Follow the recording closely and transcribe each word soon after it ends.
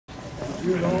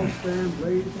You'd all stand,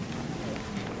 please.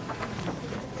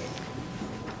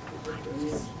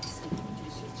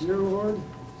 Dear Lord,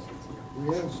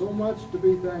 we have so much to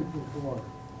be thankful for.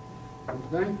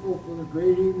 We're thankful for the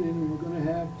great evening we're going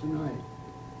to have tonight.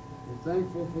 We're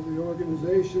thankful for the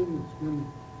organization that's been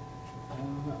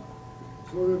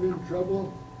sort of in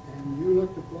trouble, and you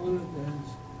looked upon it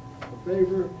as a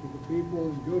favor to the people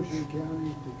in Goshen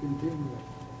County to continue it.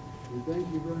 We thank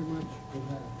you very much for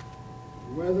that.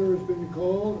 The weather has been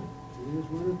cold. It is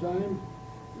winter time.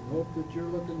 We hope that you're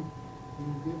looking to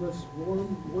give us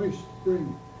warm, moist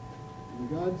spring. In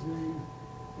God's name,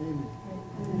 amen.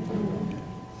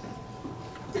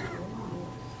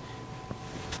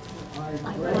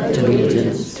 I pledge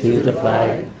Allegiance to the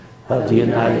flag of the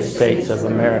United States of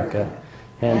America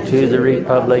and to the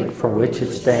republic for which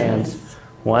it stands,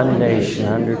 one nation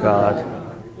under God,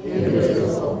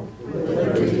 indivisible, with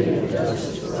liberty and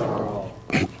justice for all.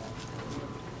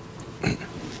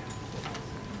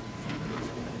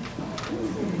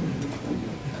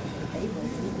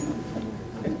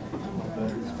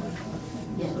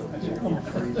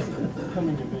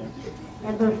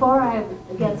 And before I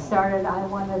get started, I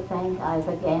want to thank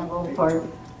Iva Gamble for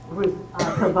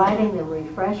providing the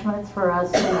refreshments for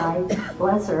us tonight.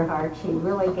 Bless her heart, she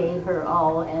really gave her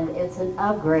all, and it's an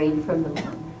upgrade from the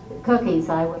cookies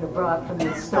I would have brought from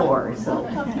the store. So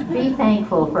be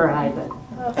thankful for Iva.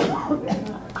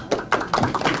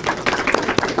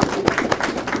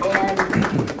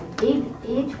 And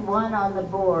each one on the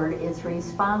board is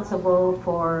responsible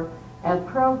for a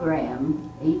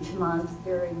program each month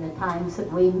during the times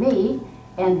that we meet,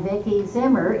 and Vicki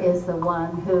Zimmer is the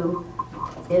one who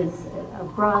is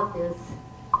brought this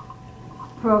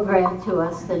program to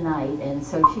us tonight, and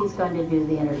so she's going to do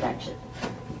the introduction.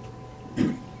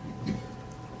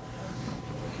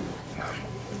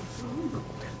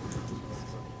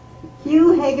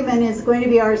 Hugh Hageman is going to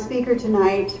be our speaker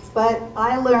tonight, but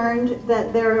I learned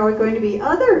that there are going to be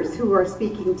others who are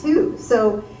speaking too.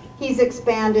 So he's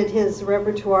expanded his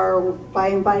repertoire by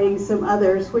inviting some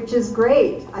others, which is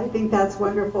great. I think that's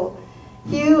wonderful.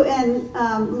 Hugh and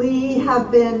Lee have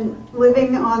been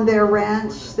living on their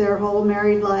ranch their whole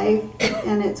married life,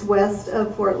 and it's west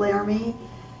of Fort Laramie.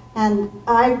 And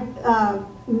I've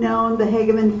known the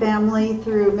Hageman family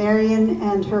through Marion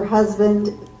and her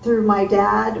husband, through my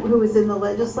dad, who was in the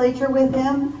legislature with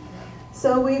him.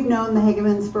 So we've known the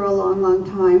Hagemans for a long, long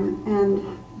time,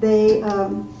 and they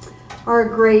are a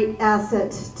great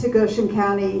asset to Goshen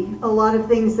County. A lot of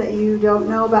things that you don't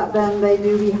know about them, they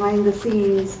do behind the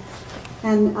scenes.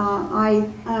 And I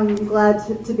am glad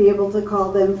to be able to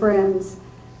call them friends.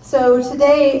 So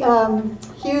today,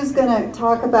 Hugh's going to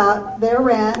talk about their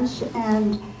ranch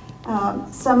and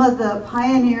some of the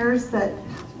pioneers that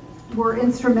were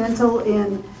instrumental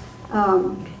in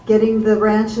getting the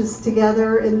ranches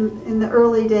together in the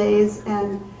early days,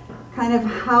 and kind of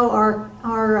how our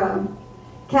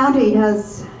county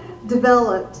has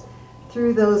developed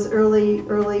through those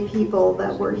early people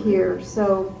that were here.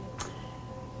 So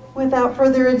without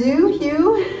further ado,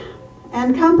 Hugh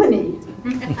and company.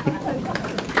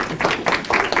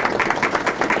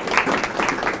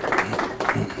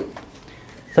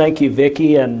 Thank you,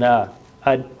 Vicki, and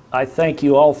I thank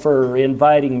you all for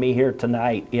inviting me here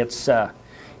tonight. It's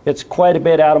quite a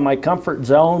bit out of my comfort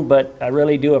zone, but I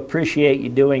really do appreciate you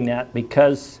doing that,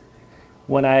 because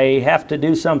when I have to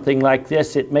do something like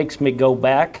this, it makes me go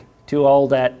back to all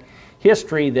that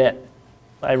history that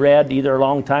I read either a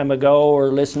long time ago or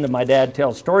listened to my dad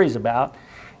tell stories about,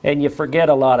 and you forget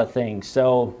a lot of things.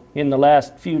 So in the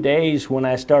last few days, when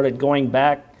I started going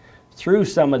back through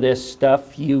some of this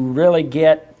stuff, you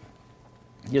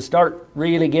start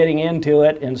really getting into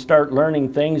it and start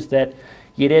learning things that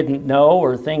you didn't know,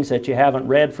 or things that you haven't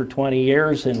read for 20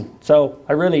 years. And so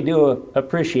I really do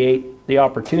appreciate the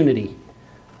opportunity.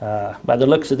 By the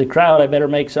looks of the crowd, I better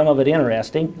make some of it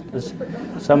interesting, because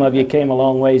some of you came a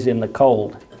long ways in the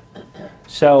cold.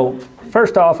 So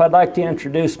first off, I'd like to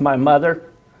introduce my mother,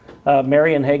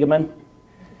 Marion Hageman.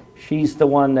 She's the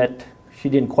one that, she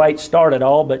didn't quite start it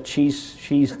all, but she's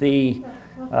the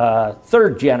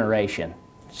third generation.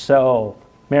 So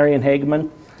Marion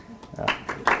Hageman.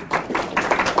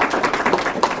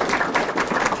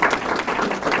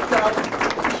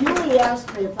 Julie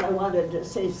asked me if I wanted to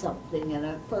say something, and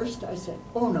at first I said,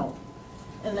 oh no.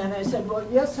 And then I said, well,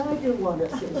 yes, I do want to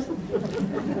say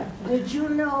something. Did you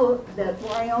know that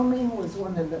Wyoming was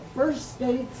one of the first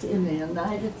states in the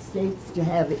United States to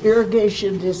have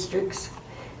irrigation districts?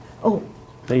 Oh.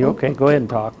 Okay, go ahead and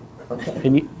talk.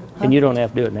 Okay. And you don't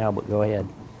have to do it now, but go ahead.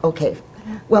 Okay.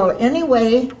 Well,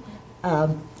 anyway,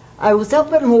 I was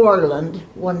up in Warland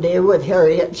one day with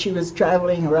Harriet. She was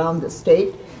traveling around the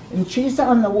state, and she's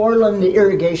on the Warland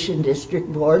Irrigation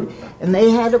District Board, and they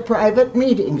had a private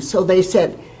meeting. So they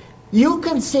said, you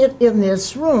can sit in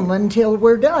this room until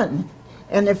we're done.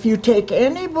 And if you take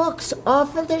any books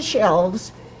off of the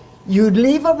shelves, you'd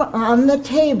leave them on the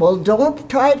table. Don't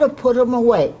try to put them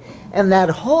away. And that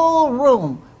whole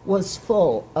room was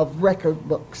full of record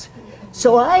books.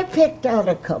 So I picked out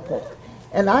a couple,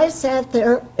 and I sat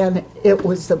there, and it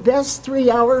was the best 3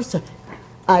 hours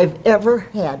I've ever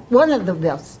had. One of the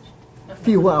best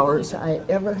few hours I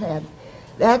ever had.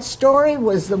 That story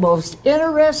was the most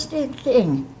interesting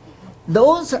thing.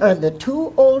 Those are the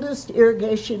two oldest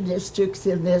irrigation districts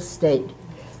in this state.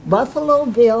 Buffalo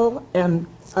Bill and,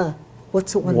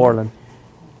 what's the one? Warland.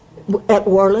 At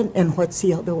Warland, and what's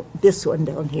the other one? This one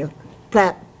down here.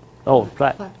 Platte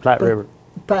River.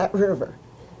 Platte River.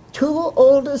 Two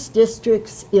oldest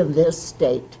districts in this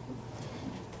state.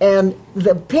 And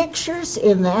the pictures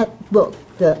in that book,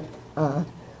 the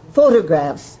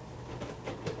photographs,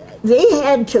 they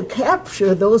had to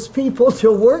capture those people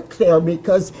to work there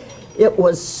because it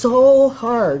was so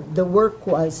hard. The work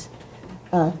was,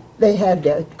 they had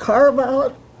to carve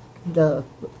out the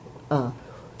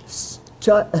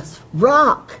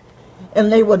rock,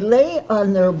 and they would lay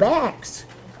on their backs,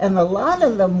 and a lot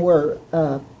of them were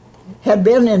had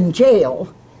been in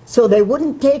jail, so they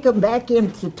wouldn't take them back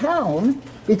into town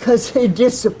because they'd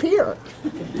disappear.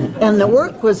 And the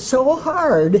work was so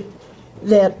hard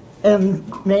that, and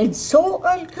made so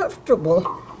uncomfortable,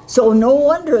 so no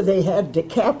wonder they had to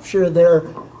capture their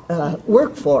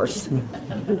workforce.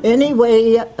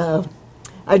 Anyway,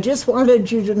 I just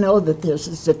wanted you to know that this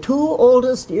is the two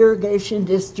oldest irrigation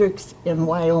districts in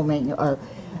Wyoming are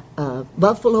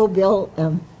Buffalo Bill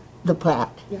and the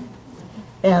Platte. Yeah.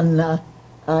 And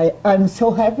I'm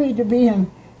so happy to be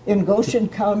in Goshen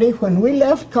County. When we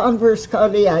left Converse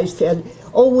County, I said,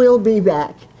 oh, we'll be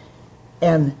back.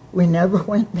 And we never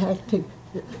went back to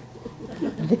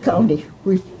the county.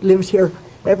 We've lived here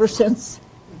ever since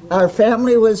our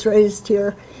family was raised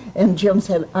here. And Jim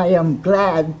said, I am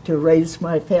glad to raise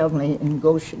my family in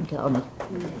Goshen County.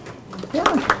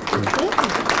 Yeah.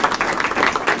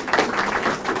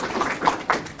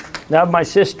 Now my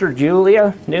sister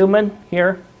Julia Newman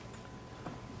here,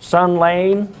 son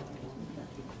Lane,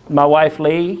 my wife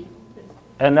Lee,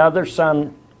 another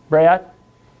son Brett,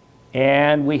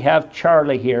 and we have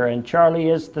Charlie here, and Charlie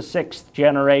is the 6th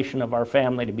generation of our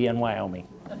family to be in Wyoming.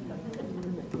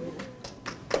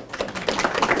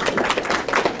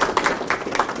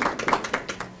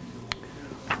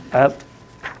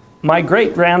 My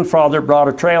great-grandfather brought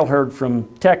a trail herd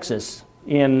from Texas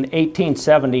in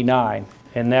 1879,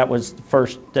 and that was the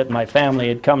first that my family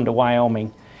had come to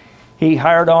Wyoming. He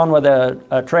hired on with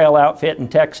a trail outfit in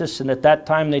Texas, and at that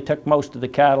time they took most of the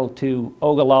cattle to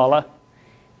Ogallala.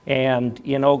 And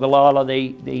in Ogallala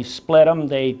they split them.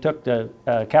 They took the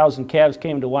cows and calves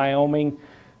came to Wyoming.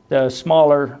 The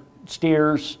smaller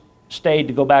steers stayed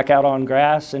to go back out on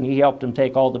grass, and he helped them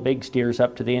take all the big steers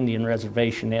up to the Indian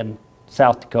reservation in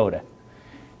South Dakota.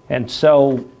 And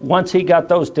so once he got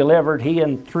those delivered, he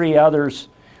and 3 others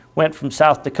went from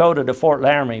South Dakota to Fort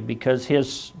Laramie because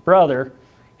his brother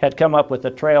had come up with a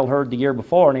trail herd the year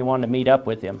before, and he wanted to meet up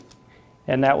with him.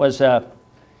 And that was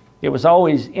it was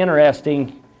always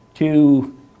interesting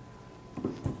to,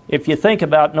 if you think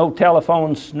about no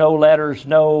telephones, no letters,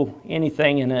 no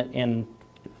anything in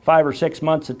 5 or 6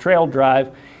 months of trail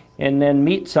drive, and then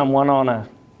meet someone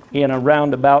in a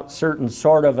roundabout certain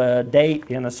sort of a date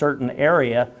in a certain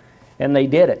area, and they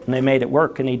did it, and they made it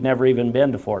work, and he'd never even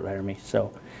been to Fort Laramie.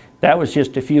 So that was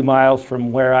just a few miles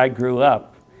from where I grew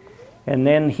up. And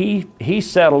then he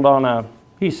settled on a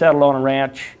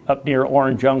ranch up near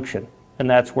Orange Junction, and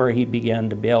that's where he began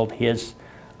to build his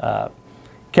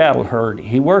cattle herd.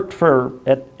 He worked for,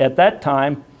 at that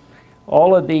time,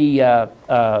 all of the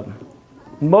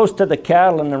most of the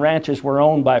cattle in the ranches were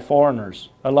owned by foreigners,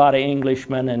 a lot of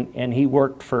Englishmen, and he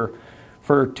worked for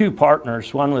 2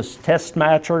 partners. One was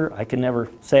Testmatcher, I can never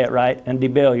say it right, and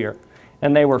DeBillier.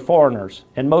 And they were foreigners,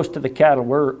 and most of the cattle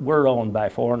were owned by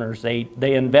foreigners. They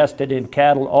invested in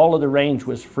cattle. All of the range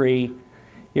was free.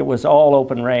 It was all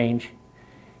open range.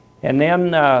 And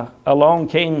then along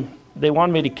came, they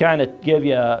wanted me to kind of give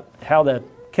you how the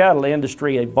cattle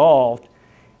industry evolved.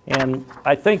 And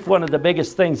I think one of the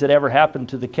biggest things that ever happened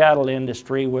to the cattle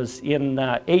industry was in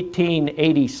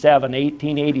 1887,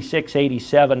 1886,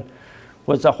 87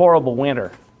 was a horrible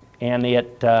winter. And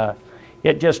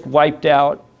it just wiped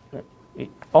out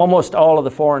almost all of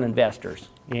the foreign investors.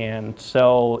 And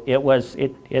so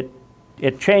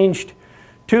it changed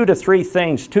 2 to 3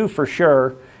 things. 2 for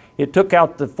sure. it took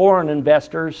out the foreign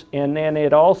investors, and then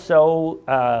it also,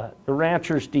 the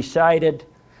ranchers decided,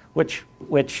 which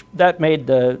that made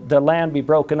the land be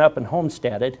broken up and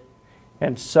homesteaded.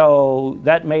 And so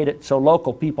that made it so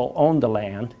local people owned the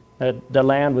land. The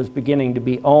land was beginning to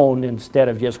be owned instead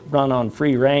of just run on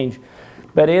free range.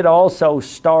 But it also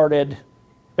started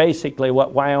basically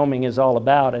what Wyoming is all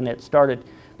about, and it started,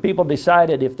 people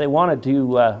decided if they wanted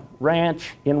to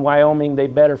ranch in Wyoming, they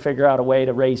better figure out a way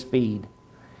to raise feed.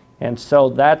 And so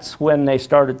that's when they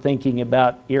started thinking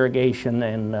about irrigation,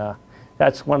 and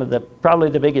that's one of the,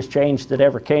 probably the biggest change that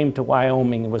ever came to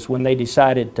Wyoming was when they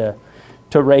decided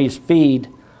to raise feed.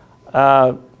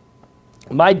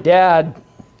 My dad,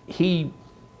 he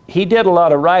did a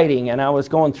lot of writing, and I was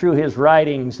going through his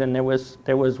writings, and there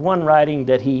was one writing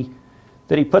that he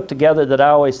put together that I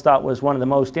always thought was one of the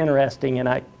most interesting,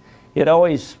 and it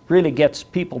always really gets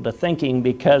people to thinking,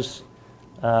 because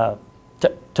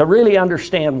to really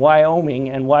understand Wyoming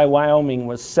and why Wyoming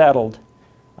was settled,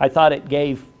 I thought it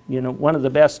gave, you know, one of the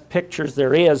best pictures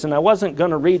there is. And I wasn't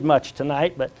going to read much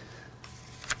tonight, but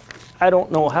I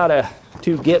don't know how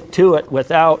to get to it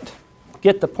without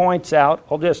get the points out.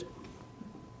 I'll just,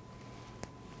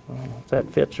 I don't know if that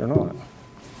fits or not.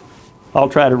 I'll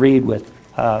try to read with.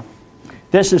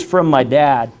 This is from my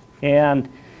dad, and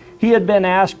he had been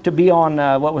asked to be on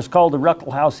what was called the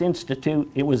Ruckelshaus Institute.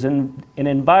 It was an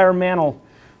environmental,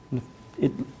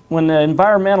 when the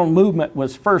environmental movement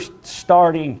was first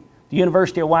starting, the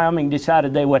University of Wyoming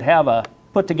decided they would have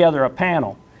put together a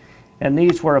panel. And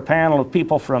these were a panel of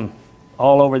people from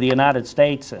all over the United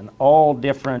States and all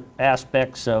different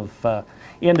aspects of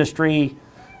industry,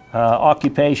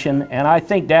 occupation, and I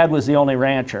think Dad was the only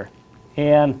rancher.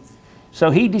 And so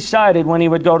he decided when he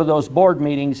would go to those board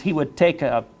meetings, he would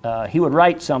he would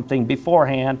write something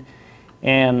beforehand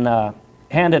and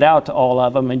hand it out to all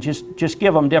of them and just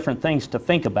give them different things to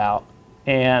think about.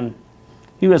 And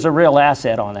he was a real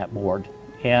asset on that board.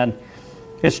 And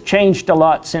it's changed a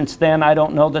lot since then. I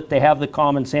don't know that they have the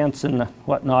common sense and the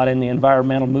whatnot in the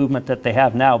environmental movement that they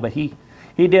have now, but he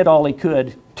did all he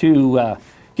could to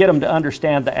get them to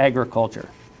understand the agriculture.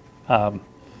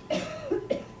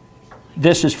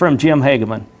 This is from Jim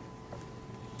Hageman.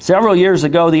 Several years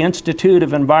ago, the Institute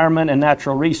of Environment and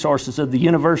Natural Resources of the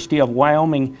University of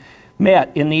Wyoming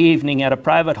met in the evening at a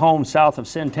private home south of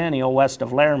Centennial, west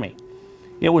of Laramie.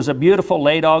 It was a beautiful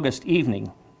late August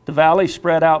evening. The valley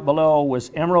spread out below was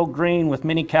emerald green with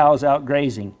many cows out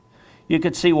grazing. You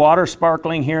could see water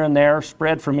sparkling here and there,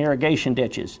 spread from irrigation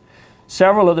ditches.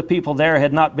 Several of the people there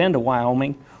had not been to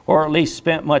Wyoming, or at least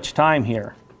spent much time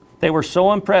here. They were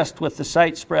so impressed with the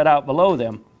sights spread out below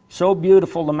them, so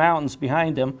beautiful the mountains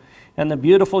behind them, and the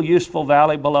beautiful, useful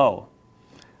valley below.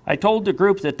 I told the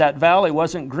group that that valley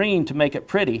wasn't green to make it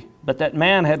pretty, but that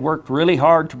man had worked really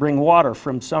hard to bring water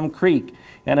from some creek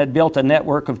and had built a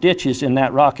network of ditches in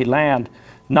that rocky land,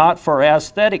 not for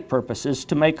aesthetic purposes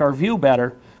to make our view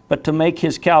better, but to make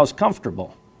his cows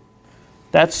comfortable.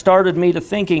 That started me to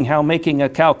thinking how making a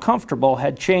cow comfortable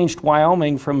had changed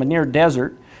Wyoming from a near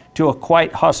desert to a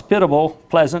quite hospitable,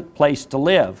 pleasant place to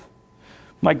live.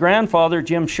 My grandfather,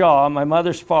 Jim Shaw, my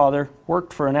mother's father,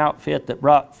 worked for an outfit that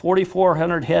brought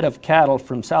 4,400 head of cattle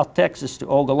from South Texas to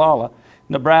Ogallala,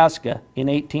 Nebraska in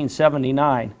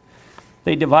 1879.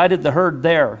 They divided the herd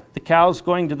there, the cows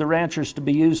going to the ranchers to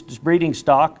be used as breeding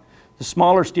stock, the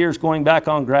smaller steers going back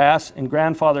on grass, and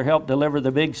grandfather helped deliver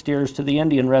the big steers to the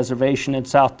Indian reservation in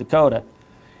South Dakota.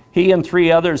 He and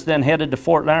 3 others then headed to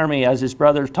Fort Laramie as his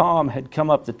brother Tom had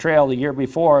come up the trail the year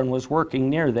before and was working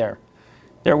near there.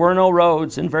 There were no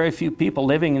roads and very few people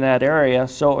living in that area,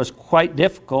 so it was quite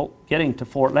difficult getting to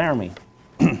Fort Laramie.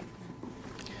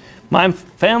 My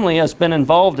family has been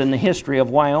involved in the history of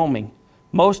Wyoming.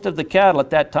 Most of the cattle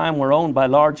at that time were owned by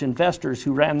large investors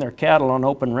who ran their cattle on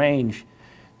open range.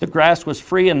 The grass was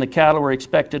free and the cattle were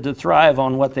expected to thrive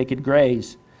on what they could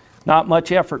graze. Not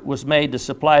much effort was made to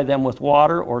supply them with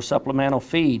water or supplemental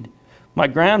feed. My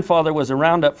grandfather was a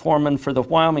roundup foreman for the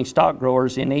Wyoming stock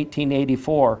growers in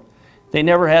 1884. They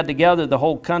never had to gather the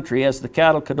whole country as the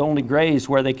cattle could only graze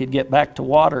where they could get back to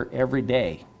water every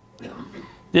day.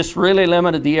 This really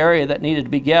limited the area that needed to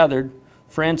be gathered.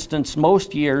 For instance,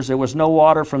 most years there was no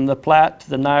water from the Platte to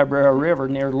the Niobrara River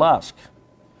near Lusk.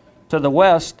 To the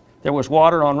west, there was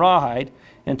water on Rawhide,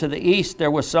 and to the east there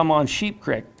was some on Sheep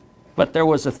Creek, but there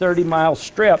was a 30-mile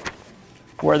strip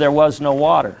where there was no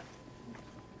water.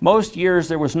 Most years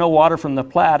there was no water from the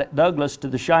Platte at Douglas to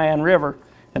the Cheyenne River,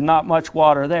 and not much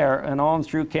water there, and on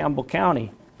through Campbell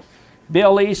County.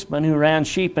 Bill Eastman, who ran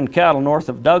sheep and cattle north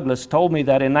of Douglas, told me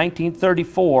that in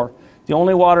 1934, the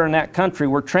only water in that country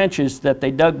were trenches that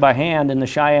they dug by hand in the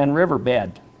Cheyenne River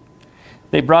bed.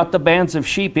 They brought the bands of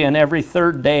sheep in every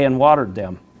third day and watered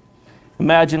them.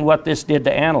 Imagine what this did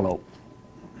to antelope.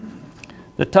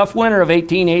 The tough winter of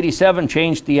 1887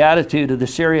 changed the attitude of the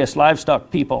serious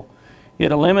livestock people.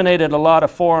 It eliminated a lot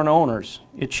of foreign owners.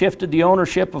 It shifted the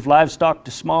ownership of livestock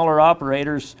to smaller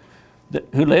operators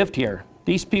who lived here.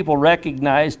 These people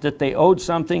recognized that they owed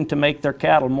something to make their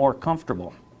cattle more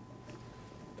comfortable.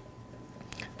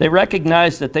 They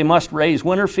recognized that they must raise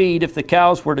winter feed if the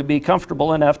cows were to be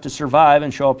comfortable enough to survive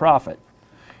and show a profit.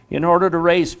 In order to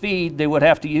raise feed, they would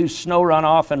have to use snow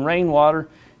runoff and rainwater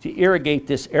to irrigate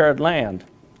this arid land.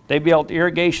 They built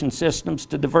irrigation systems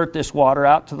to divert this water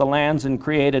out to the lands and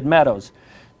created meadows.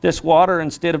 This water,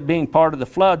 instead of being part of the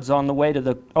floods on the way to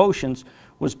the oceans,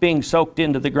 was being soaked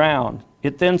into the ground.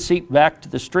 It then seeped back to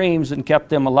the streams and kept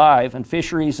them alive, and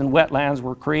fisheries and wetlands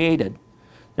were created.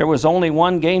 There was only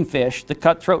one game fish, the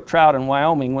cutthroat trout in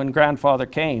Wyoming, when Grandfather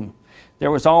came.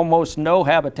 There was almost no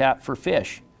habitat for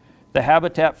fish. The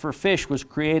habitat for fish was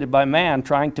created by man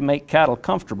trying to make cattle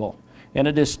comfortable, and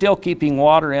it is still keeping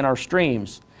water in our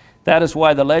streams. That is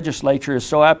why the legislature is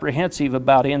so apprehensive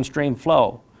about in-stream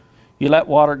flow. You let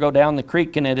water go down the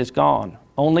creek and it is gone.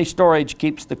 Only storage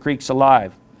keeps the creeks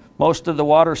alive. Most of the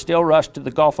water still rushed to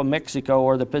the Gulf of Mexico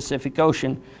or the Pacific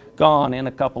Ocean, gone in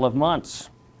a couple of months.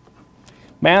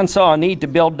 Man saw a need to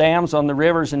build dams on the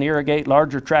rivers and irrigate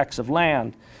larger tracts of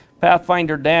land.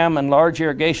 Pathfinder Dam and large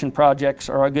irrigation projects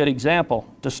are a good example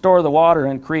to store the water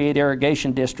and create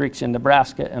irrigation districts in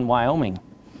Nebraska and Wyoming.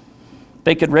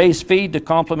 They could raise feed to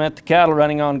complement the cattle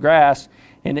running on grass,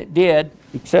 and it did,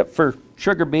 except for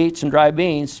sugar beets and dry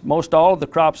beans. Most all of the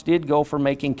crops did go for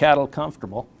making cattle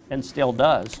comfortable, and still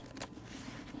does.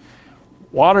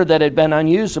 Water that had been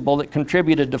unusable that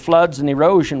contributed to floods and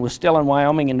erosion was still in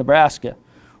Wyoming and Nebraska.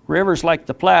 Rivers like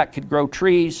the Platte could grow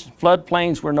trees.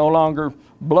 Floodplains were no longer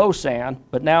blow sand,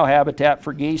 but now habitat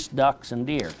for geese, ducks, and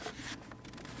deer.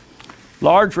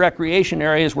 Large recreation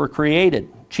areas were created.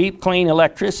 Cheap, clean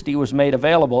electricity was made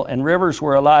available, and rivers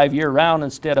were alive year-round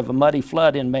instead of a muddy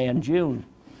flood in May and June.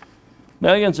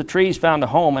 Millions of trees found a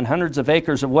home, and hundreds of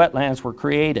acres of wetlands were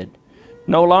created.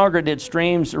 No longer did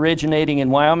streams originating in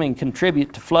Wyoming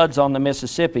contribute to floods on the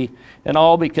Mississippi, and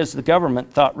all because the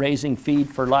government thought raising feed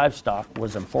for livestock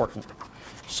was important.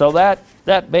 So that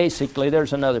basically,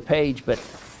 there's another page, but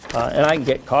and I can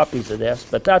get copies of this,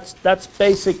 but that's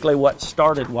basically what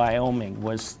started Wyoming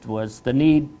was the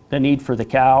need for the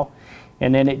cow,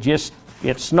 and then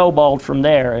it snowballed from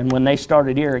there. And when they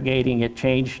started irrigating, it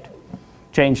changed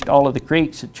all of the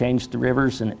creeks, it changed the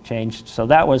rivers, and it changed. So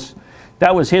that was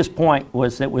his point,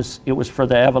 was it was for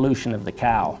the evolution of the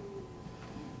cow.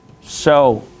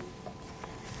 So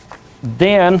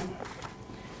then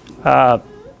my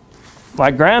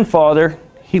grandfather,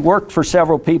 he worked for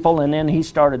several people, and then he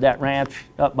started that ranch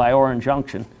up by Orange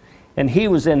Junction, and he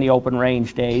was in the open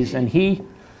range days, and he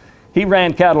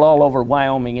ran cattle all over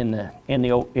Wyoming in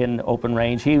the open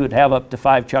range. He would have up to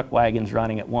 5 chuck wagons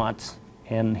running at once,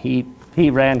 and he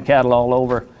ran cattle all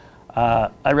over.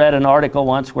 I read an article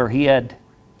once where he had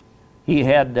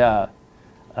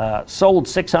sold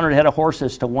 600 head of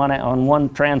horses on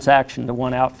one transaction to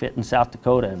one outfit in South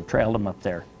Dakota and trailed them up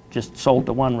there. Just sold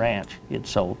to one ranch he had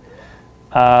sold.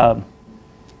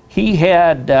 He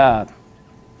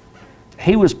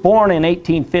was born in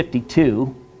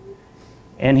 1852,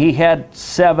 and he had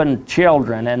 7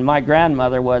 children, and my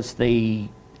grandmother was the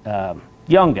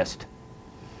youngest.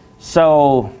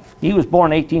 So he was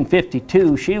born in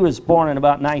 1852. She was born in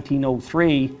about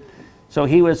 1903, so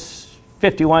he was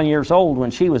 51 years old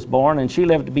when she was born, and she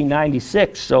lived to be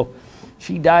 96, so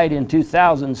she died in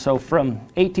 2000. So from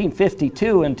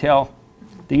 1852 until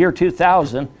the year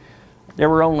 2000, there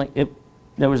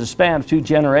was a span of 2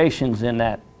 generations in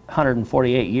that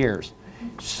 148 years.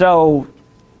 So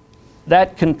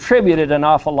that contributed an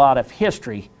awful lot of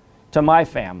history to my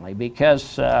family,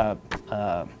 because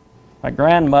my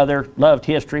grandmother loved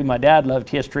history, my dad loved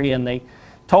history, and they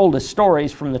told us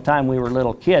stories from the time we were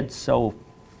little kids. So,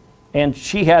 and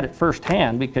she had it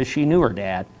firsthand because she knew her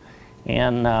dad.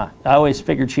 And I always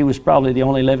figured she was probably the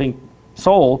only living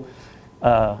soul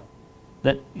that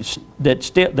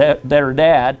her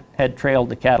dad had trailed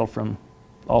the cattle from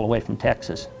all the way from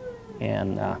Texas.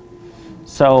 And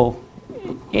so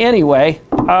anyway,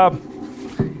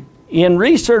 in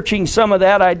researching some of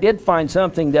that, I did find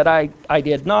something that I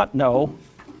did not know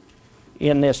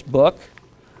in this book.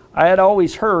 I had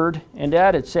always heard, and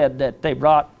Dad had said, that they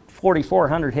brought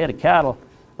 4,400 head of cattle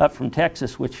up from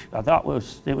Texas, which I thought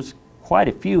was quite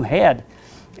a few head,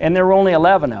 and there were only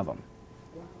 11 of them.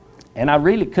 And I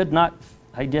really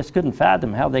I just couldn't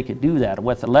fathom how they could do that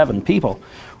with 11 people.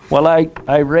 Well,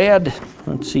 I read,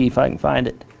 let's see if I can find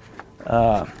it.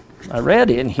 I read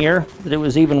in here that it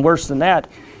was even worse than that.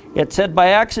 It said, by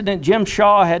accident, Jim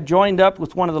Shaw had joined up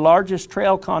with one of the largest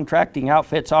trail contracting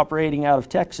outfits operating out of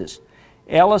Texas.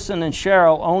 Ellison and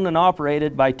Sherrill, owned and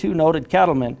operated by two noted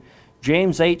cattlemen,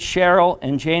 James H. Sherrill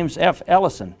and James F.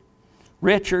 Ellison.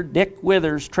 Richard Dick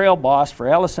Withers, trail boss for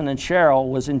Ellison and Sherrill,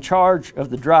 was in charge of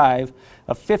the drive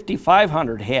of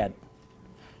 5,500 head.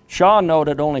 Shaw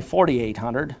noted only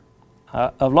 4,800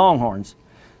 of longhorns,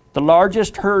 the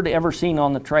largest herd ever seen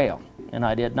on the trail. And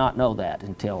I did not know that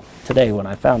until today when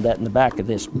I found that in the back of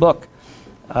this book.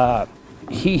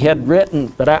 He had written,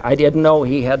 but I didn't know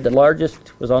he had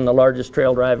was on the largest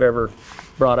trail drive ever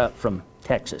brought up from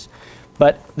Texas.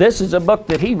 But this is a book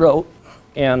that he wrote,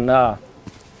 and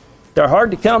they're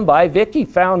hard to come by. Vicki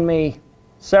found me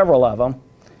several of them.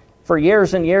 For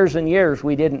years and years and years,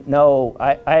 we didn't know.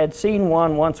 I had seen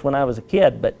one once when I was a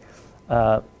kid, but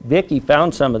Vicki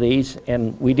found some of these,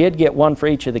 and we did get one for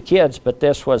each of the kids, but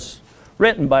this was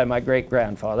written by my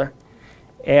great-grandfather.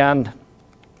 And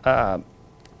the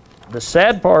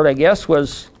sad part, I guess,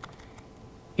 was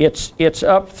it's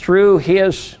up through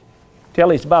till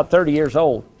he's about 30 years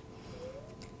old.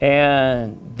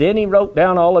 And then he wrote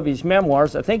down all of his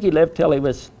memoirs. I think he lived till he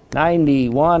was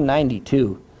 91,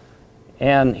 92.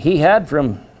 And he had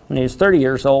from when he was 30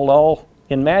 years old all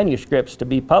in manuscripts to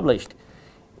be published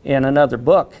in another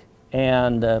book.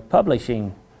 And the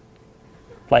publishing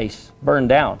place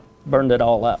burned it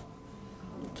all up.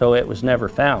 So it was never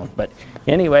found. But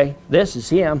anyway, this is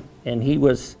him, and he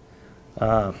was,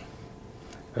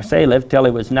 lived till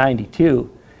he was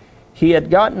 92. He had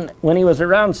gotten, when he was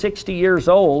around 60 years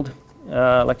old,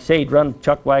 like I say, he'd run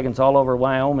chuck wagons all over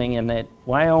Wyoming, and at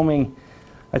Wyoming,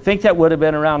 I think that would have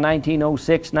been around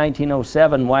 1906,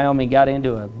 1907, Wyoming got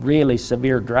into a really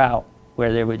severe drought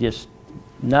where there was just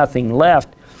nothing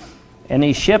left. And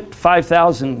he shipped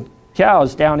 5,000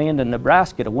 cows down into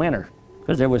Nebraska to winter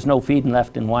because there was no feeding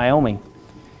left in Wyoming.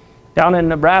 Down in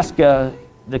Nebraska,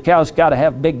 the cows got to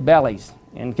have big bellies.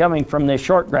 And coming from this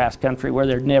short grass country where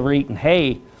they'd never eaten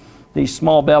hay, these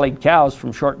small-bellied cows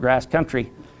from short grass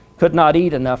country could not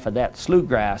eat enough of that slough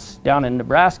grass down in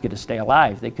Nebraska to stay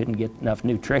alive. They couldn't get enough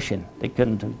nutrition. They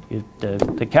couldn't.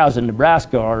 The cows in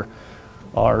Nebraska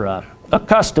are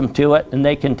accustomed to it, and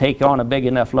they can take on a big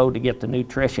enough load to get the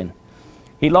nutrition.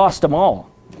 He lost them all.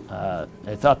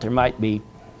 They thought there might be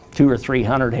 200 or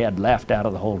 300 head left out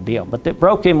of the whole deal, but it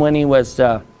broke him when he was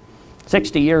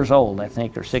 60 years old, I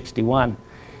think, or 61,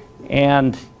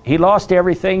 and he lost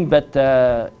everything.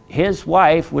 But his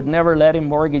wife would never let him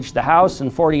mortgage the house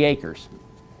and 40 acres,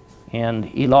 and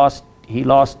he lost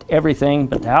everything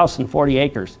but the house and 40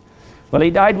 acres. Well, he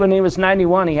died when he was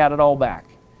 91. He had it all back.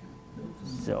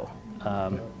 So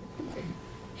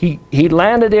he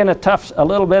landed in a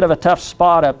little bit of a tough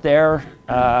spot up there.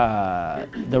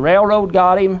 The railroad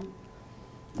got him.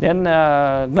 Then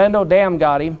Glendo Dam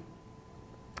got him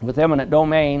with eminent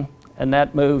domain, and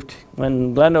that moved.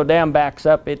 When Glendo Dam backs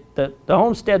up, the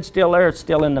homestead's still there. It's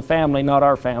still in the family, not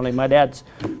our family. My dad's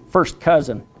first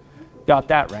cousin got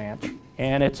that ranch,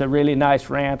 and it's a really nice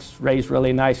ranch, raised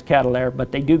really nice cattle there,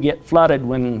 but they do get flooded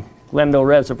when Glendo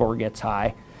Reservoir gets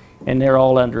high, and they're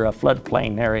all under a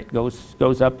floodplain there. It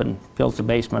goes up and fills the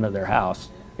basement of their house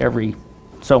every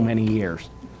so many years.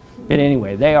 But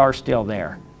anyway, they are still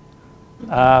there.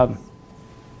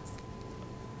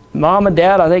 Mom and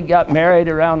Dad, I think, got married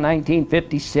around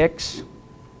 1956,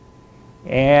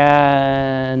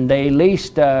 and they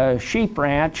leased a sheep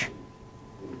ranch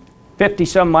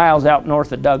 50-some miles out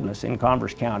north of Douglas in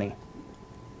Converse County.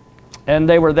 And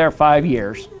they were there 5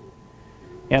 years.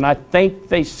 And I think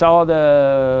they saw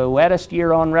the wettest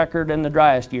year on record and the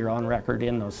driest year on record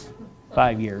in those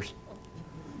 5 years.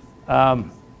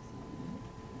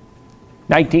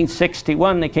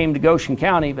 1961, they came to Goshen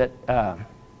County, but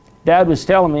Dad was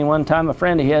telling me one time, a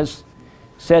friend of his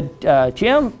said,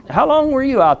 Jim, how long were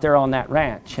you out there on that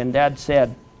ranch? And Dad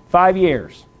said, 5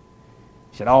 years.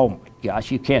 He said, oh my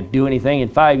gosh, you can't do anything in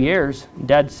 5 years. And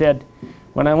Dad said,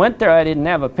 when I went there, I didn't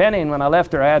have a penny, and when I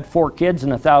left there, I had 4 kids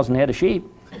and 1,000 head of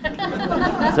sheep.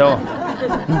 So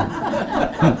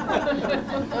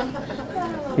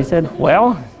he said,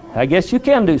 well, I guess you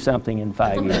can do something in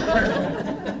 5 years.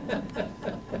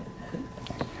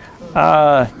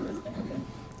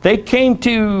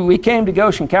 We came to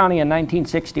Goshen County in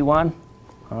 1961.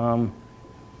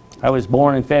 I was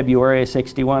born in February of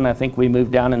 61. I think we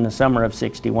moved down in the summer of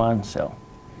 61. So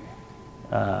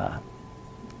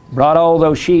brought all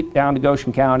those sheep down to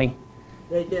Goshen County.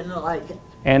 They didn't like it.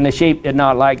 And the sheep did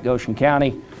not like Goshen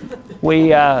County. We,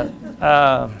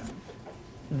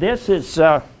 this is,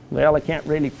 well, I can't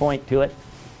really point to it.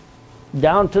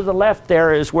 down to the left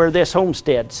there is where this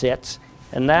homestead sits,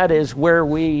 and that is where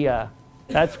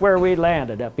that's where we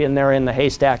landed, up in there in the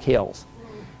Haystack Hills.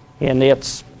 And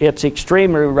it's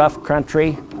extremely rough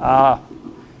country,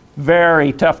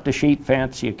 very tough to sheep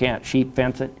fence. You can't sheep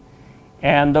fence it.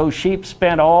 And those sheep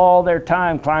spent all their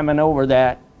time climbing over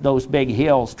those big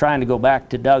hills trying to go back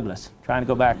to Douglas, trying to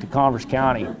go back to Converse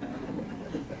County.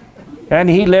 And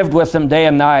he lived with them day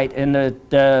and night, and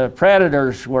the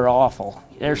predators were awful.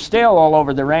 They're still all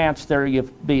over the ranch. There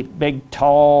you've big,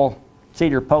 tall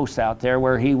cedar posts out there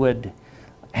where he would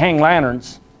hang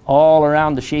lanterns all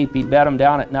around the sheep. He'd bed them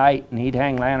down at night, and he'd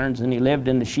hang lanterns, and he lived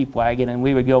in the sheep wagon, and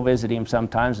we would go visit him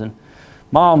sometimes. And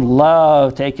Mom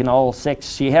loved taking all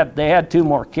 6. They had 2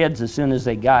 more kids as soon as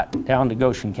they got down to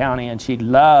Goshen County, and she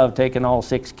loved taking all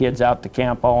 6 kids out to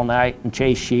camp all night and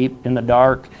chase sheep in the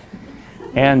dark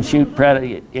and shoot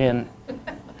predators. And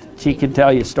she could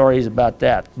tell you stories about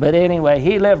that. But anyway,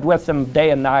 he lived with them day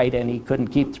and night, and he couldn't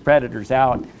keep the predators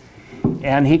out,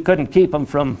 and he couldn't keep them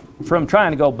from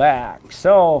trying to go back.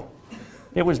 So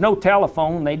there was no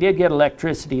telephone. They did get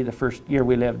electricity the first year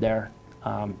we lived there.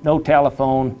 No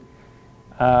telephone.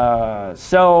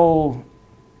 So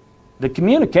the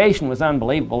communication was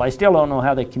unbelievable. I still don't know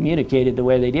how they communicated the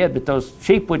way they did, but those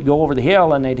sheep would go over the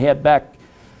hill and they'd head back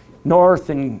north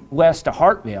and west to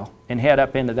Hartville and head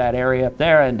up into that area up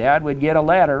there, and Dad would get a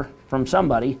letter from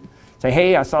somebody, say,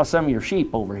 hey, I saw some of your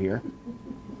sheep over here.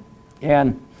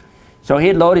 And so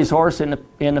he'd load his horse in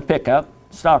the pickup,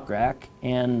 stock rack,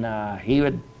 and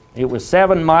it was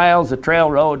 7 miles of trail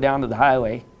road down to the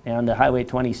highway, down to Highway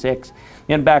 26,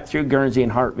 then back through Guernsey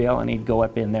and Hartville, and he'd go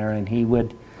up in there, and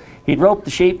he'd rope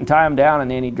the sheep and tie them down, and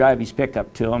then he'd drive his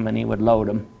pickup to them, and he would load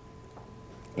them.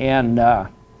 And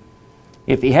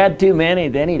if he had too many,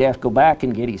 then he'd have to go back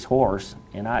and get his horse,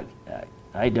 and I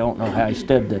don't know how he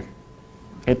stood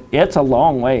it's a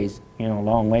long ways,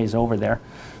 long ways over there.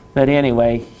 But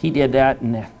anyway, he did that,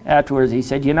 and afterwards he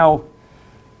said,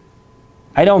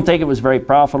 I don't think it was very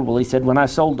profitable. He said, when I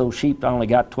sold those sheep, I only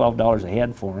got $12 a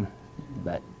head for them.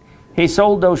 But he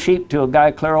sold those sheep to a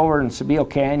guy clear over in Sabile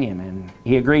Canyon, and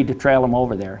he agreed to trail them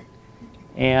over there.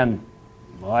 And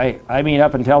well, I mean,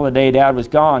 up until the day Dad was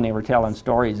gone, they were telling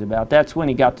stories about. That's when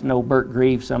he got to know Bert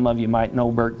Grieve. Some of you might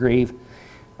know Bert Grieve.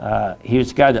 He was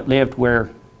the guy that lived where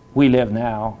we live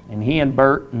now, and he and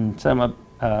Bert and some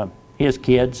of his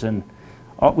kids, and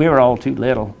we were all too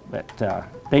little, but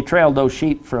they trailed those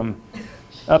sheep from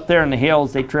up there in the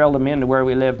hills. They trailed them into where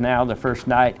we live now the first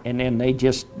night, and then they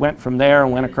just went from there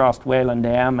and went across Whalen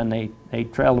Dam, and they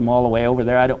trailed them all the way over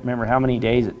there. I don't remember how many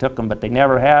days it took them, but they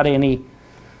never had a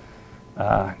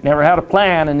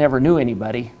plan and never knew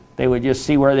anybody. They would just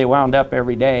see where they wound up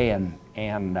every day,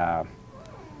 and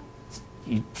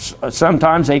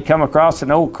sometimes they'd come across an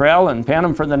old krell and pen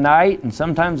them for the night, and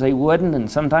sometimes they wouldn't, and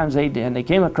sometimes they did. And they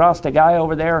came across a guy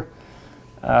over there,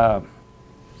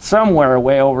 somewhere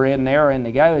way over in there, and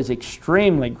the guy was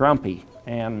extremely grumpy.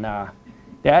 And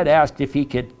Dad asked if he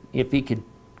could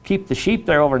keep the sheep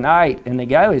there overnight, and the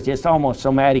guy was just almost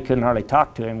so mad he couldn't hardly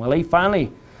talk to him. Well, he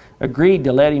finally agreed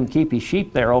to let him keep his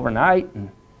sheep there overnight,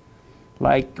 and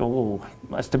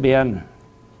must have been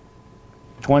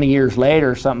 20 years later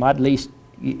or something,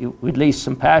 we'd leased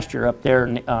some pasture up there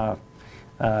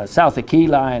south of Key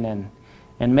Line,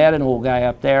 and met an old guy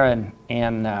up there,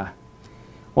 and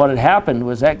what had happened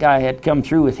was that guy had come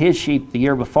through with his sheep the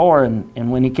year before,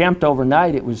 and when he camped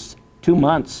overnight, it was 2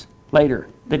 months later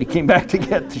that he came back to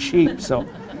get the sheep. So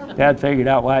Dad figured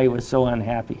out why he was so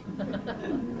unhappy.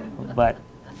 But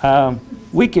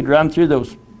we could run through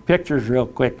those pictures real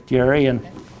quick, Jerry, and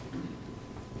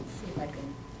Let's see if I can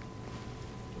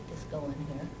get this going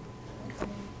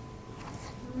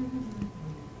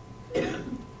here.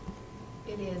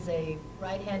 It is a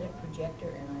right-handed projector,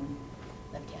 and I'm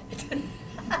left-handed.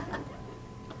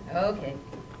 Okay.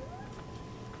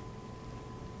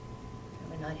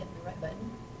 Am I not hitting the right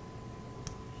button?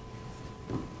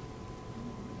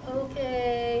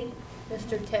 Okay,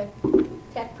 Mr.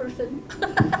 Tech person.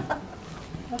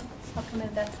 How come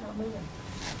that's not moving?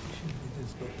 Should be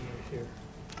this button right here.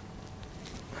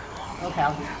 Okay,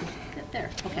 I'll just get there,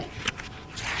 okay.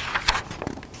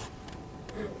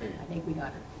 I think we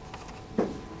got her.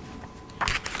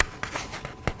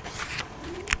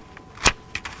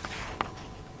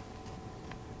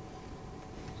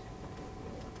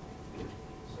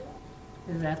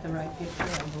 Is that the right picture? I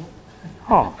hope.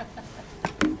 oh,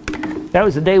 that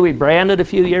was the day we branded a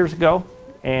few years ago,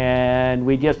 and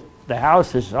the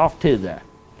house is off to the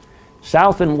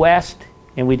south and west,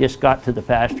 and we just got to the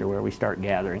pasture where we start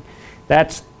gathering.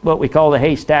 That's what we call the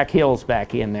Haystack Hills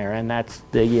back in there, and that's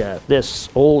the this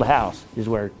old house is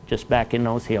where, just back in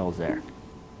those hills there.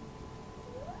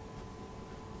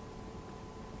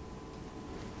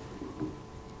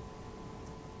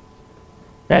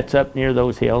 That's up near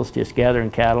those hills, just gathering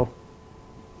cattle.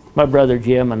 My brother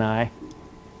Jim and I.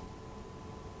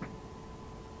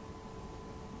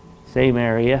 Same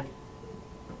area.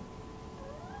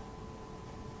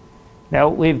 Now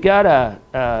we've got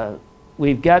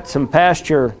some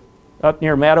pasture up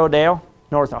near Meadowdale,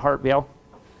 north of Hartville,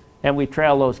 and we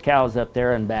trail those cows up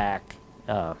there and back.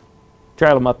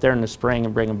 Trail them up there in the spring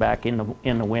and bring them back in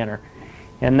the winter.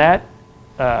 And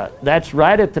that's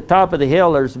right at the top of the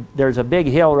hill. There's a big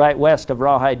hill right west of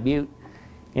Rawhide Butte,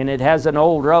 and it has an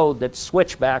old road that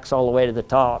switchbacks all the way to the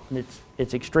top. And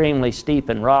it's extremely steep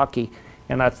and rocky.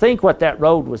 And I think what that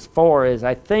road was for is,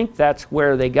 I think that's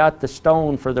where they got the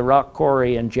stone for the rock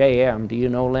quarry in JM. Do you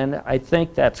know, Linda? I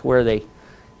think that's where they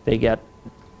got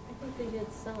I think they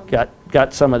did some.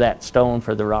 got some of that stone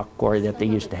for the rock quarry that they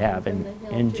used to have in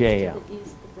JM.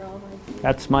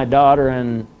 That's my daughter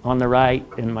and on the right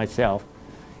and myself.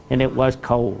 And it was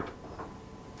cold.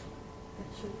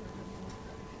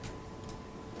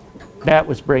 That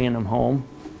was bringing them home.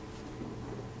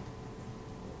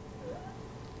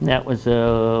 And that was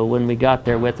when we got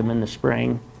there with them in the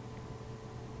spring.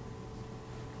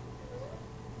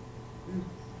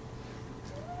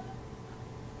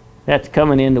 That's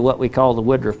coming into what we call the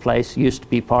Woodruff place. It used to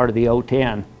be part of the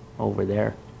O10 over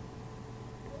there.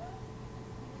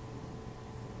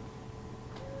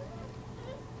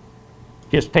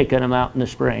 Just taking them out in the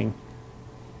spring.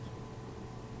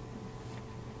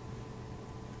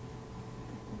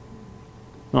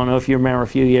 I don't know if you remember a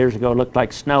few years ago, it looked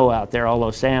like snow out there. All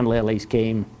those sand lilies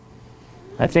came.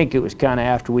 I think it was kind of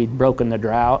after we'd broken the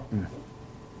drought. And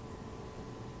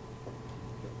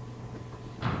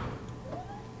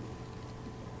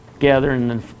gather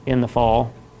in the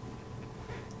fall.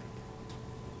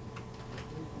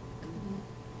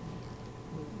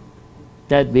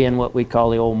 That being what we call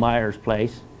the old Myers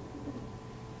place.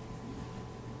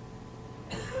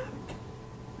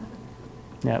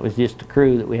 That was just a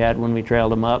crew that we had when we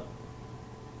trailed them up.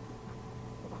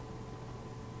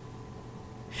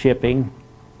 Shipping.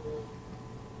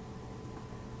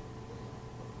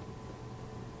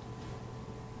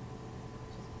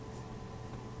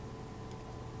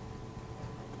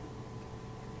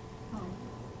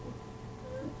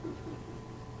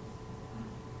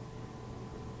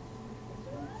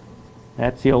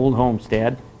 That's the old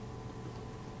homestead.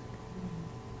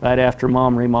 Right after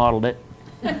Mom remodeled it.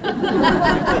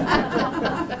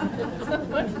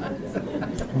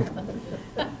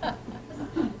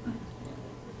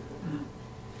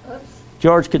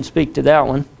 George can speak to that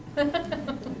one.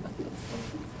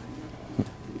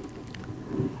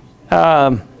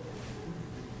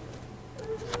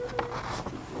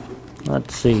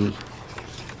 Let's see.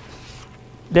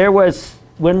 There was,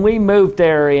 when we moved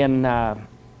there in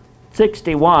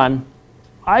 61,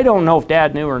 I don't know if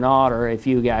Dad knew or not, or if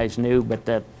you guys knew, but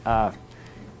the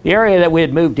area that we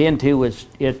had moved into was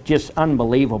just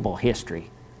unbelievable history.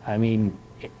 I mean,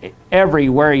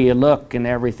 everywhere you look and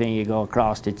everything you go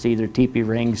across, it's either teepee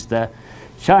rings. The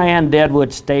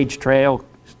Cheyenne-Deadwood Stage Trail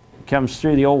comes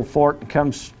through the old fort and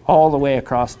comes all the way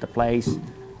across the place.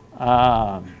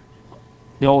 The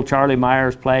old Charlie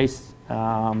Myers place.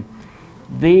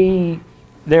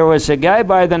 There was a guy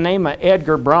by the name of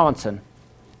Edgar Bronson,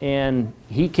 and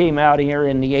he came out here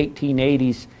in the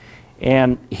 1880s,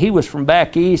 and he was from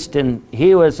back east, and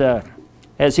he was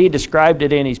as he described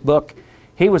it in his book,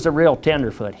 he was a real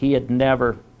tenderfoot. He'd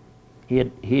never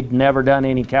done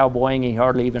any cowboying. He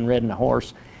hardly even ridden a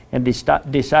horse, and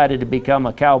decided to become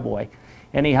a cowboy.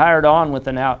 And he hired on with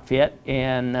an outfit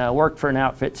and worked for an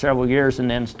outfit several years, and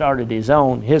then started his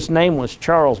own. His name was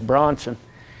Charles Bronson.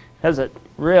 Has a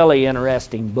really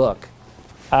interesting book,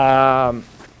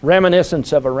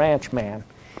 Reminiscence of a Ranchman.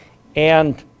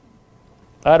 And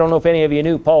I don't know if any of you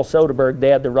knew Paul Soderberg. They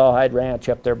had the Rawhide Ranch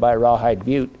up there by Rawhide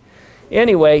Butte.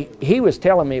 Anyway, he was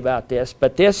telling me about this,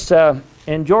 but this,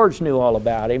 and George knew all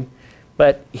about him,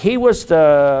 but he was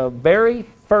the very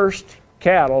first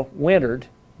cattle wintered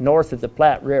north of the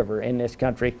Platte River in this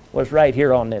country, was right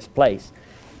here on this place.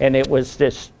 And it was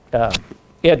this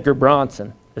Edgar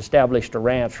Bronson established a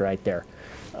ranch right there.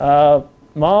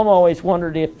 Mom always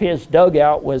wondered if his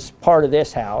dugout was part of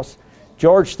this house.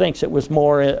 George thinks it was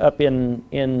more up in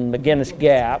McGinnis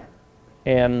Gap,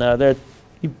 and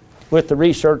with the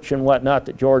research and whatnot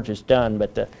that George has done,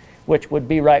 but which would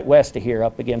be right west of here,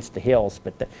 up against the hills.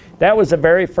 But that was the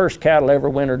very first cattle ever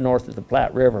wintered north of the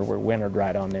Platte River were wintered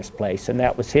right on this place, and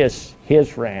that was his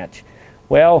ranch.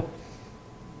 Well,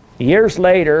 years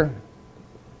later,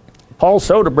 Paul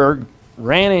Soderbergh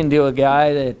ran into a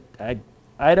guy that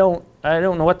I don't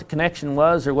know what the connection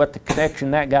was or what the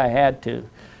connection that guy had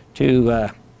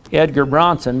to Edgar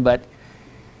Bronson, but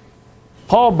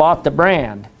Paul bought the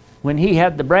brand. When he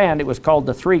had the brand, it was called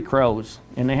the Three Crows,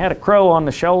 and they had a crow on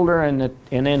the shoulder and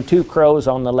then two crows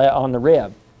on the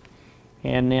rib.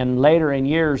 And then later in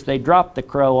years, they dropped the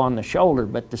crow on the shoulder,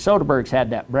 but the Soderberghs had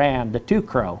that brand, the Two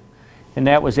Crow, and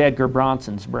that was Edgar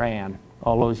Bronson's brand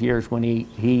all those years when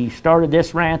he started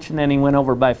this ranch, and then he went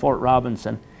over by Fort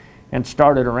Robinson and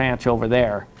started a ranch over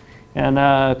there. And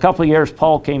a couple of years,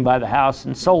 Paul came by the house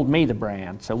and sold me the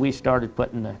brand, so we started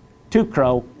putting the Two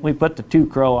Crow. We put the Two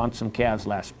Crow on some calves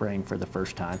last spring for the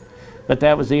first time. But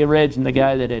that was the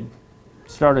guy that had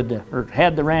started or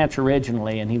had the ranch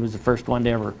originally, and he was the first one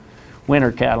to ever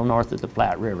winter cattle north of the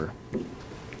Platte River.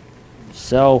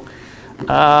 So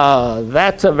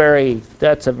that's a very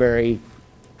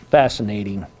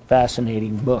fascinating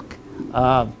book.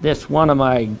 This one of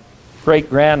my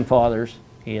great-grandfathers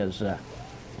is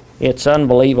it's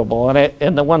unbelievable.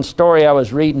 And the one story I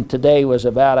was reading today was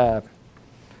about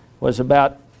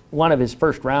one of his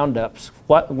first roundups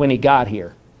when he got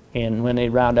here, and when they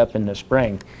round up in the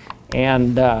spring.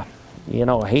 And you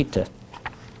know, I hate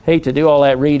to do all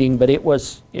that reading, but it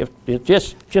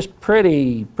just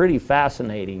pretty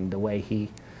fascinating the way he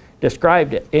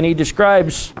described it. And he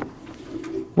describes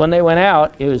when they went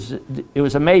out, it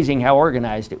was amazing how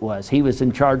organized it was. He was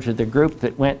in charge of the group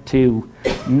that went to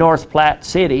North Platte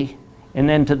City and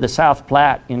then to the South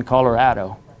Platte in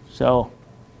Colorado. So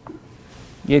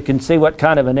you can see what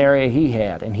kind of an area he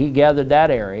had, and he gathered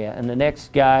that area. And the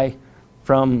next guy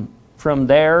from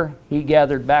there, he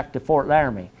gathered back to Fort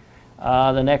Laramie.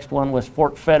 The next one was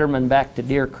Fort Fetterman back to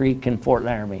Deer Creek and Fort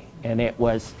Laramie. And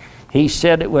he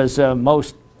said it was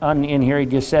in here he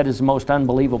just said it's the most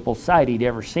unbelievable sight he'd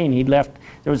ever seen. There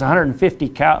was 150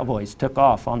 cowboys took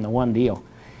off on the one deal.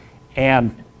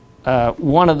 And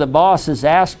one of the bosses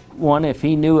asked one if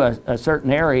he knew a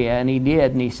certain area, and he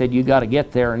did, and he said, you got to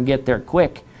get there and get there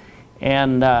quick.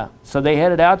 And so they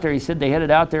headed out there. He said they headed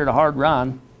out there to hard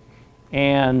run,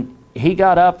 and he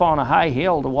got up on a high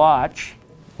hill to watch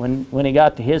when he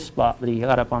got to his spot, but he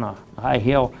got up on a high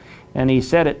hill, and he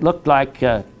said it looked like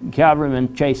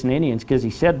cavalrymen chasing Indians, because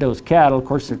he said those cattle, of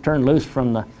course, they're turned loose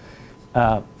from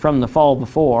the fall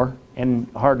before and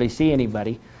hardly see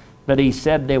anybody. But he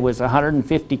said there was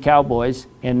 150 cowboys,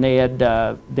 and they'd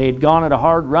gone at a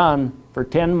hard run for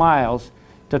 10 miles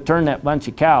to turn that bunch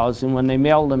of cows, and when they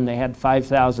milled them, they had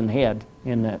 5,000 head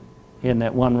in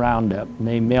that one roundup. And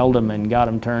they milled them and got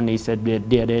them turned. He said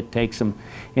it takes some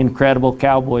incredible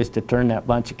cowboys to turn that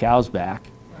bunch of cows back.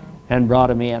 And brought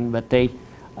them in. But the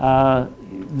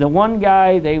one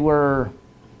guy,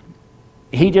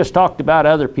 he just talked about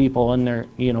other people, and they're,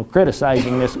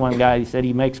 criticizing this one guy. He said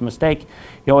he makes a mistake.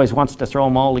 He always wants to throw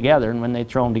them all together, and when they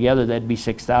throw them together, that'd be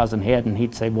 6,000 head, and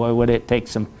he'd say, boy, would it take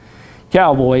some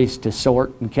cowboys to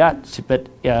sort and cut. But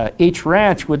each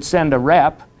ranch would send a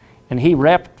rep, and he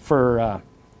repped for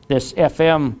this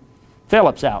FM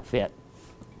Phillips outfit.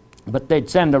 But they'd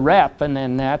send a rep, and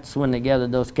then that's when they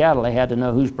gathered those cattle. They had to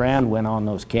know whose brand went on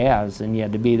those calves, and you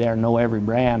had to be there and know every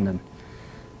brand. And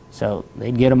so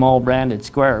they'd get them all branded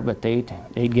square, but they'd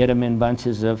get them in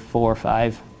bunches of 4,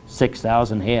 5,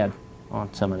 6,000 head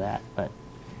on some of that. But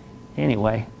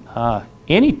anyway,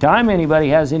 anytime anybody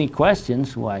has any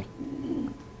questions, why,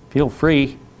 feel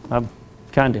free. I'm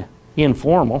kind of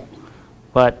informal,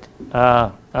 but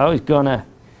I was going to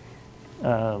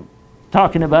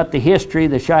talking about the history,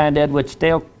 the Cheyenne-Deadwood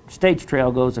Stage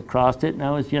Trail goes across it, and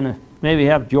I was going to maybe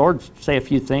have George say a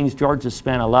few things. George has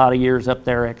spent a lot of years up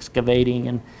there excavating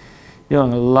and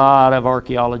doing a lot of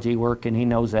archaeology work, and he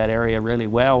knows that area really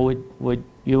well. Would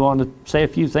you want to say a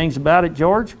few things about it,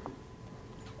 George?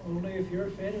 Only if you're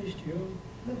finished, you.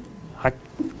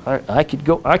 I could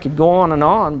go on and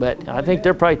on, but I think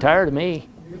they're probably tired of me.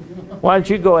 Why don't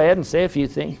you go ahead and say a few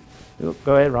things?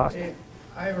 Go ahead, Ross.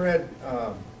 I've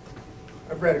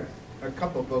read a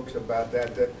couple books about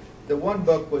that. The one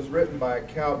book was written by a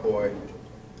cowboy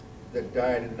that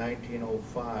died in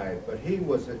 1905, but he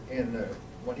was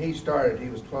when he started, he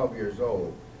was 12 years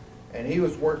old, and he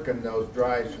was working those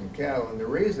drives from cattle. And the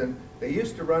reason, they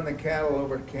used to run the cattle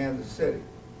over to Kansas City,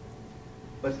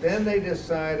 but then they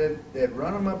decided they'd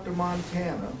run them up to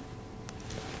Montana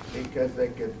because they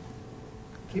could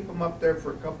keep them up there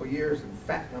for a couple years and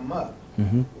fatten them up,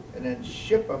 and then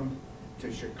ship them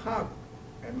to Chicago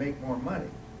and make more money.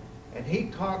 And he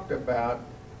talked about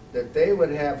that they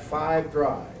would have 5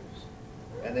 drives,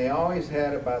 and they always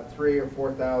had about 3,000 or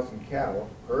 4,000 cattle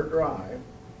per drive,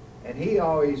 And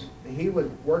he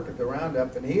would work at the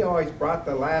roundup, and he always brought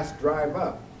the last drive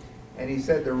up. And he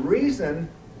said the reason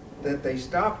that they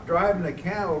stopped driving the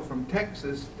cattle from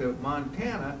Texas to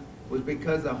Montana was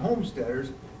because the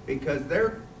homesteaders, because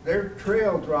their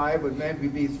trail drive would maybe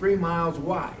be 3 miles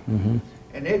wide. Mm-hmm.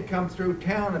 And they'd come through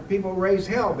town and people raised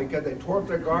hell because they tore up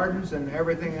their gardens and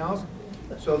everything else.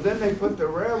 So then they put the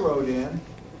railroad in.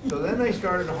 So then they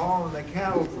started hauling the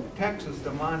cattle from Texas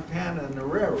to Montana in the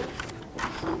railroad.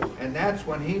 And that's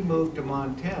when he moved to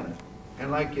Montana.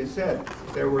 And like you said,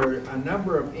 there were a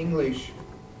number of English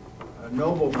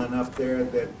noblemen up there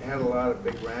that had a lot of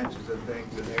big ranches and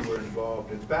things, and they were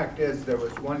involved. In fact, there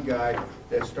was one guy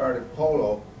that started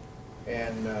polo,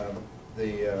 and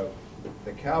the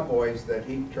cowboys that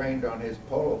he trained on his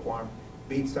polo farm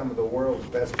beat some of the world's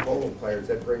best polo players.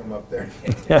 They'd bring them up there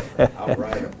and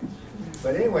outright them.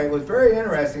 But anyway, it was very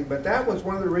interesting, but that was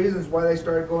one of the reasons why they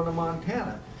started going to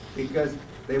Montana, because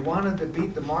they wanted to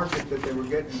beat the market that they were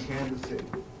getting in Kansas City.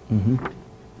 Mm-hmm.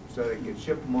 So they could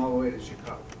ship them all the way to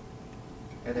Chicago.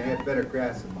 And they had better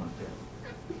grass in Montana.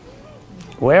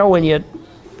 Well,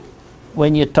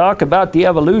 when you talk about the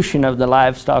evolution of the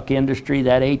livestock industry,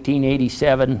 that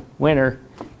 1887 winter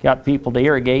got people to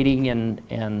irrigating,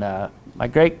 and my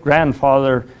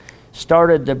great-grandfather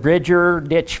started the Bridger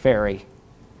Ditch Ferry.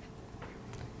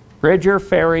 Bridger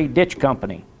Ferry Ditch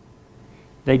Company.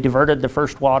 They diverted the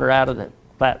first water out of the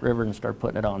Platte River and started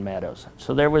putting it on meadows.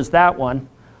 So there was that one.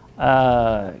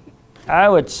 I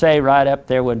would say right up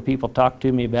there when people talk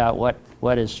to me about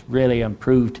what has really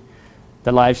improved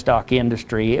the livestock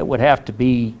industry, it would have to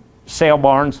be sale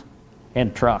barns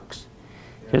and trucks.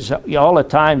 Because all the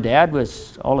time,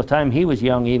 all the time he was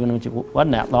young, even which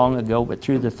wasn't that long ago, but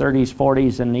through the 30s,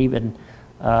 40s, and even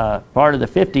part of the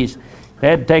 50s, they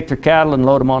had to take their cattle and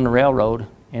load them on the railroad,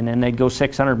 and then they'd go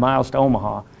 600 miles to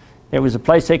Omaha. There was a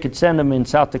place they could send them in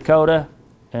South Dakota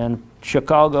and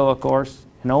Chicago, of course,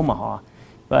 and Omaha.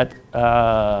 But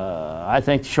I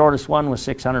think the shortest one was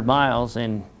 600 miles,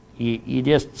 and you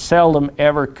just seldom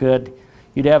ever could.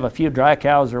 You'd have a few dry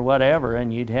cows or whatever,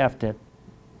 and you'd have to, a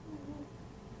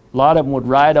lot of them would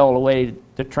ride all the way.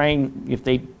 The train, if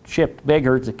they shipped big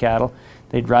herds of cattle,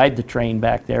 they'd ride the train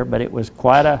back there, but it was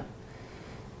quite a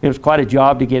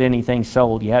job to get anything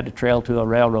sold. You had to trail to a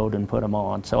railroad and put them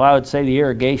on. So I would say the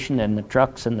irrigation and the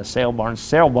trucks and the sale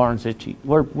barns,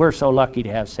 we're so lucky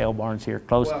to have sale barns here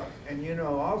close. Well, and you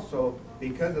know, also,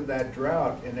 because of that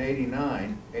drought in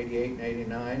 89, 88 and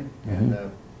 89,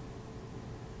 and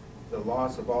the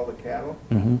loss of all the cattle,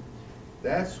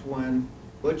 that's when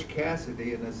Butch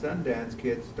Cassidy and the Sundance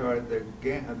Kids started their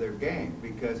gang,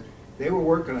 because they were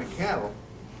working on cattle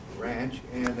ranch,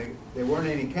 and there weren't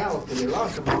any cattle because they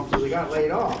lost them all, so they got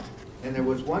laid off. And there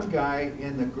was one guy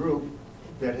in the group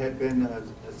that had been a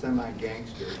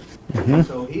semi-gangster. And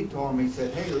so he told me, he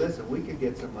said, hey, listen, we could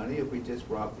get some money if we just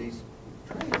rob these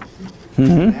trains.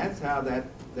 And that's how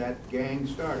that gang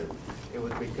started. It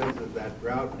was because of that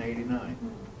drought in 89.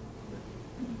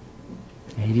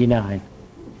 89.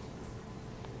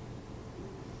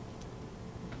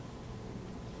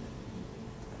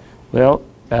 Well,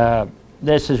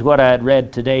 this is what I had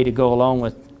read today to go along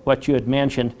with what you had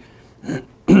mentioned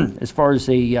as far as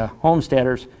the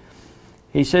homesteaders.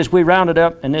 He says, we rounded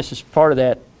up, and this is part of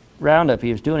that roundup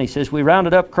he was doing. He says, we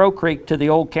rounded up Crow Creek to the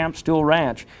old Camp Stool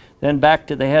Ranch, then back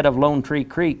to the head of Lone Tree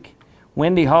Creek,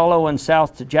 Windy Hollow, and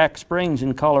south to Jack Springs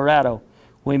in Colorado.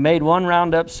 We made one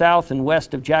roundup south and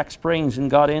west of Jack Springs and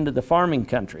got into the farming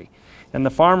country. And the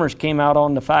farmers came out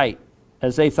on the fight,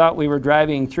 as they thought we were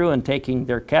driving through and taking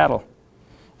their cattle.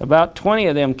 About 20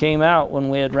 of them came out when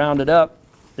we had rounded up.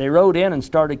 They rode in and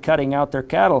started cutting out their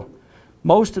cattle.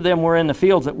 Most of them were in the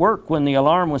fields at work when the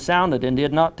alarm was sounded and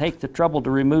did not take the trouble to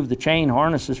remove the chain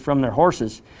harnesses from their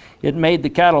horses. It made the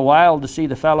cattle wild to see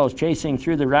the fellows chasing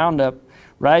through the roundup,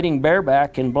 riding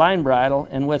bareback and blind bridle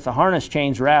and with the harness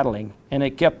chains rattling. And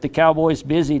it kept the cowboys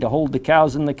busy to hold the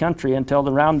cows in the country until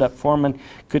the roundup foreman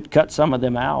could cut some of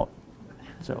them out.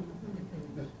 So.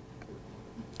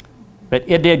 But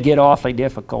it did get awfully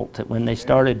difficult when they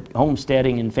started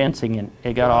homesteading and fencing, and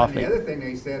it got awfully. The other thing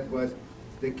they said was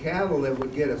the cattle that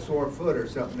would get a sore foot or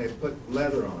something, they put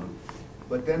leather on them.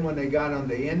 But then when they got on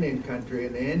the Indian country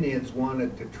and the Indians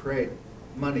wanted to trade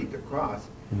money to cross,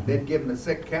 they'd give them the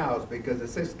sick cows because the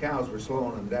sick cows were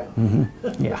slowing them down.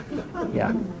 Yeah,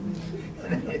 yeah.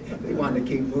 They wanted to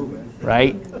keep moving.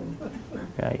 Right,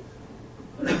 right.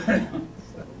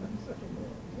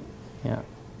 Yeah.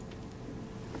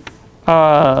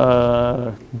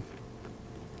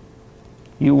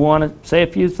 You want to say a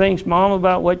few things, Mom,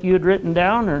 about what you had written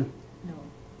down, or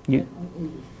No.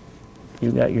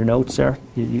 you got your notes there?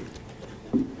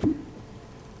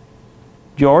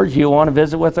 George, you want to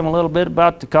visit with them a little bit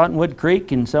about the Cottonwood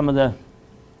Creek and some of the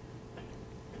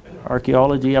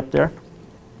archaeology up there?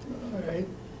 All right.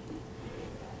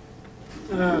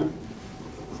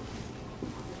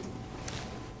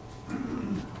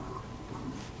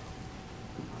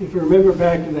 If you remember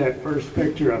back to that first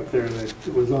picture up there that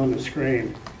was on the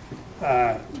screen,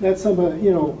 that's somebody,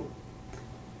 you know,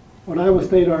 when I was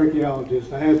state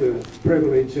archaeologist, I had the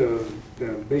privilege of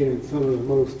being in some of the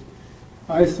most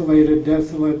isolated,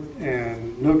 desolate,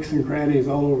 and nooks and crannies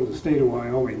all over the state of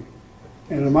Wyoming.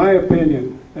 And in my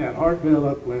opinion, that Hartville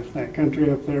uplift, that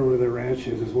country up there where the ranch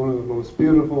is one of the most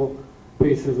beautiful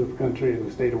pieces of country in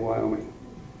the state of Wyoming.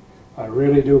 I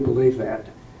really do believe that.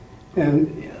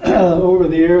 And over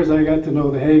the years, I got to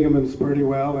know the Hagemans pretty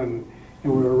well, and we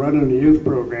were running a youth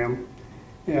program.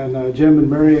 And Jim and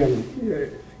Marion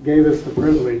gave us the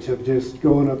privilege of just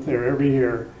going up there every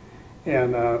year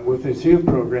and with this youth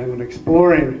program and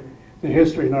exploring the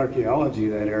history and archaeology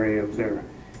of that area up there.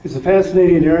 It's a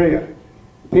fascinating area.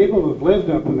 People have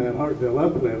lived up in that Hartville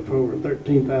uplift for over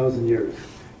 13,000 years.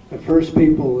 The first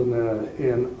people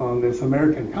on this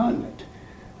American continent,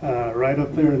 right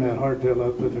up there in that Hartville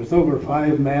uplift. There's over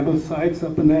 5 mammoth sites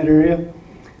up in that area.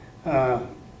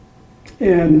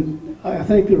 And I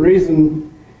think the reason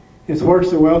it's worked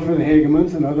so well for the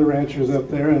Hagemans and other ranchers up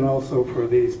there, and also for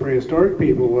these prehistoric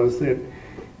people, was that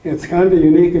it's kind of a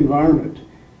unique environment.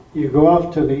 You go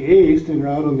off to the east and you're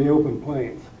out on the open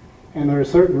plains, and there are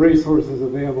certain resources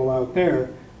available out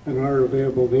there that aren't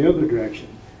available the other direction.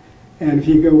 And if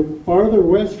you go farther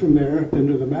west from there up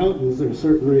into the mountains, there are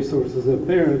certain resources up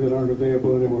there that aren't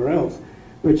available anywhere else.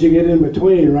 But you get in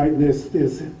between, right in this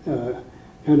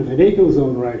kind of an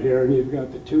ecozone right here, and you've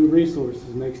got the two resources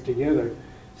mixed together.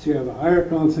 So you have a higher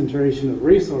concentration of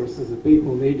resources that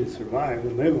people need to survive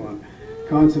and live on,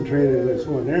 concentrated in this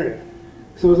one area.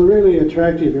 So it's a really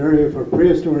attractive area for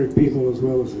prehistoric people as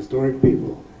well as historic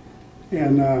people.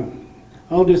 And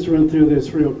I'll just run through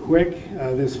this real quick.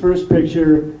 This first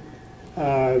picture,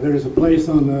 there's a place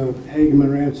on the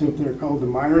Hageman Ranch up there called the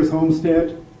Myers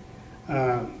Homestead.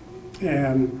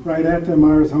 And right at the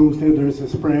Myers Homestead, there's a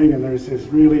spring, and there's this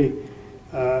really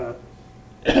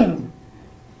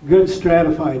good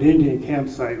stratified Indian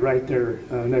campsite right there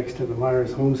next to the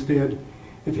Myers Homestead.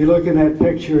 If you look in that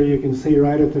picture, you can see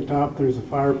right at the top there's a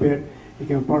fire pit. You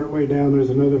come part way down, there's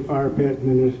another fire pit, and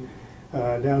then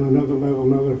there's down another level,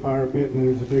 another fire pit, and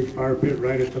then there's a big fire pit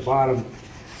right at the bottom.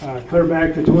 Clear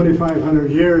back to 2,500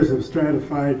 years of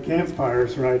stratified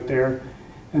campfires right there.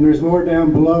 And there's more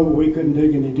down below, but we couldn't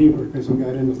dig any deeper because we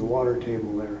got into the water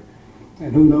table there.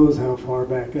 And who knows how far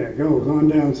back that goes. On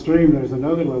downstream, there's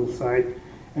another little site,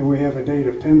 and we have a date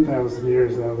of 10,000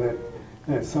 years out of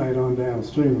that site on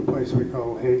downstream, a place we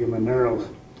call Hageman Narrows.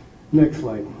 Next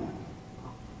slide.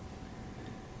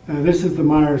 This is the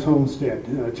Myers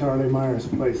Homestead, Charlie Myers'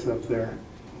 place up there.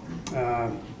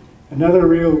 Another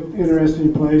real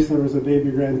interesting place, there was a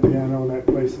baby grand piano in that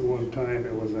place at one time.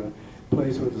 It was a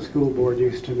place where the school board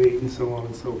used to meet and so on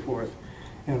and so forth.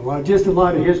 And just a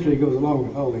lot of history goes along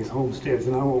with all these homesteads,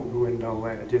 and I won't go into all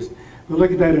that. But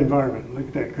look at that environment, look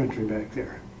at that country back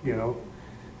there, you know.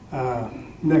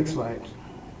 Next slide.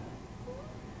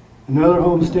 Another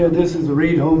homestead, this is the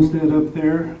Reed Homestead up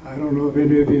there. I don't know if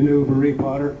any of you knew Marie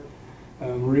Potter.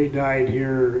 Marie died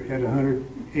here at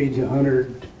age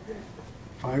 100,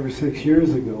 5 or 6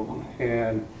 years ago,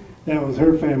 and that was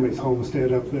her family's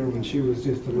homestead up there when she was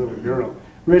just a little girl.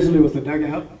 Originally with a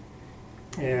dugout,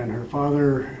 and her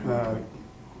father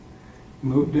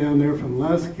moved down there from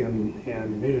Lusk and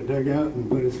made a dugout and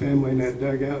put his family in that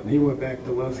dugout, and he went back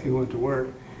to Lusk and went to work,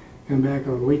 come back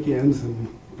on weekends and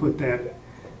put that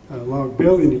log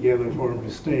building together for him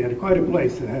to stay in. Quite a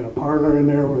place. It had a parlor in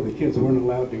there where the kids weren't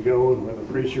allowed to go and where the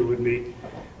preacher would meet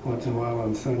once in a while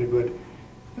on Sunday. But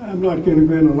I'm not going to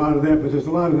go into a lot of that, but there's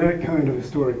a lot of that kind of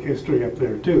historic history up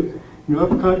there too. You know,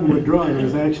 up Cottonwood Drive, there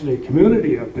was actually a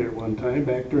community up there one time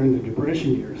back during the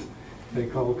Depression years they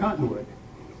called Cottonwood.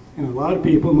 And a lot of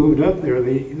people moved up there.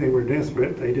 They were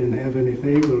desperate. They didn't have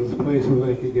anything, but it was a place where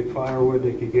they could get firewood,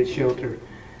 they could get shelter.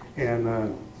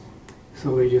 And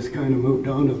so they just kind of moved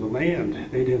on to the land.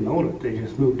 They didn't own it. They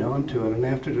just moved on to it. And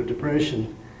after the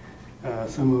Depression,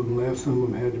 some of them left, some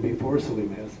of them had to be forcibly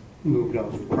moved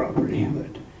off the property.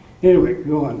 But anyway,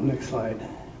 go on, next slide.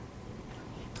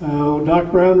 Doc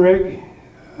Brownrigg,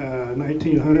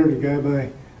 1900, a guy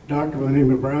by doctor by the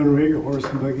name of Brownrigg, a horse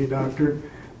and buggy doctor,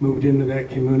 moved into that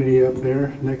community up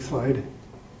there. Next slide.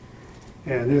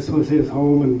 And this was his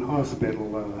home and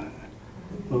hospital,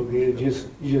 located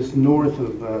just north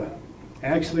of,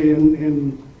 actually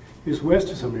in just west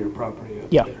of some of your property up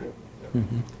there.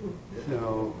 Mm-hmm.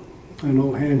 So an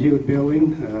old hand-hewed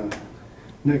building.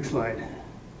 Next slide.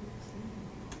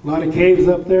 A lot of caves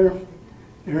up there.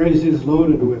 The area is just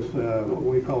loaded with what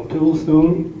we call tool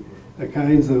stone, the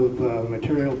kinds of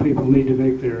material people need to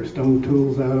make their stone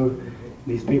tools out of.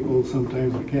 These people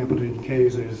sometimes are camping in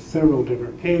caves. There's several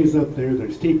different caves up there.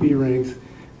 There's teepee rings.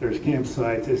 There's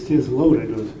campsites. It's just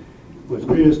loaded with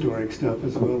prehistoric stuff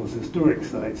as well as historic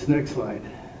sites. Next slide.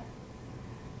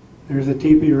 There's a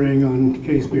teepee ring on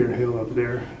Case Beer Hill up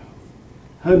there.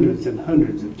 Hundreds and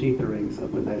hundreds of teepee rings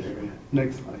up in that area.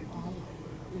 Next slide.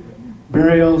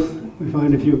 Burials. We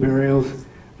find a few burials.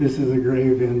 This is a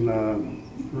grave in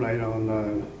right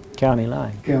on County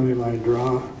line. County Line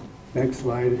Draw. Next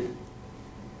slide.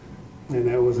 And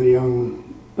that was a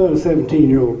young, about a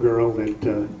 17-year-old girl that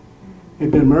had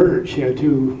been murdered. She had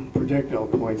 2 projectile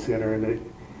points in her, and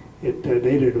it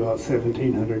dated about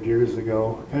 1,700 years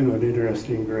ago. Kind of an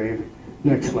interesting grave.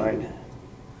 Next slide.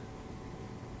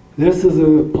 This is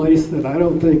a place that I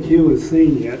don't think Hugh has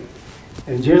seen yet.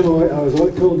 And Jim, I was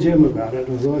told Jim about it.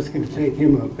 I was always going to take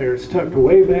him up there. It's tucked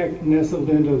way back, nestled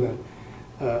into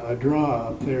a draw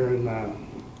up there in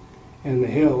the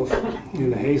hills, in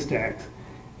the haystacks.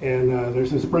 And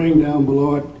there's a spring down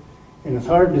below it. And it's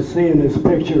hard to see in this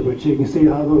picture, but you can see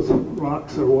how those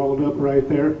rocks are walled up right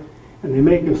there. And they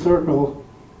make a circle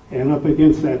and up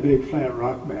against that big flat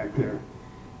rock back there.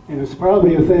 And it's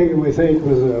probably a thing that we think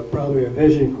was probably a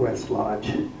Vision Quest lodge.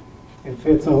 It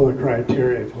fits all the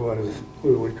criteria of what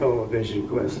we would call a Vision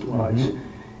Quest lodge.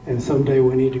 Mm-hmm. And someday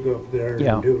we need to go up there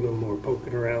and do a little more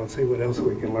poking around, see what else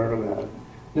we can learn about it.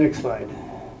 Next slide.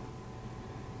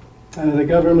 The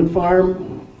government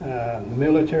farm, the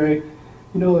military.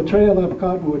 You know, the trail up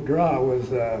Cottonwood Draw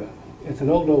was, it's an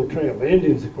old trail. The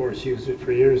Indians, of course, used it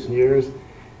for years and years.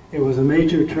 It was a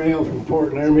major trail from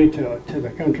Fort Laramie to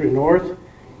the country north.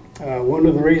 One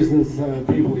of the reasons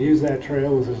people use that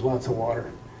trail is there's lots of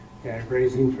water.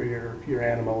 Grazing for your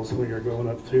animals when you're going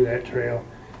up through that trail.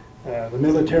 The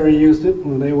military used it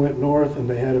when they went north, and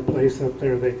they had a place up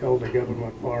there they called the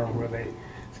government farm, where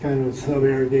it's kind of a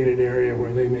sub-irrigated area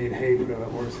where they made hay for the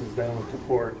horses down at the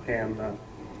fort, and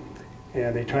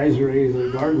they tried to raise a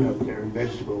garden up there and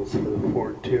vegetables for the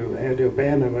fort too. They had to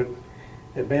abandon it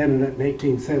in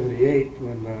 1878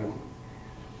 when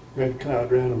Red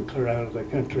Cloud ran them clear out of the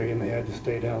country, and they had to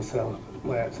stay down south of the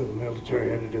Platte, so the military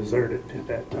had to desert it at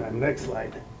that time. Next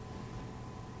slide.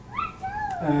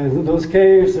 Those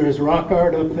caves, there's rock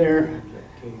art up there.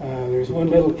 There's one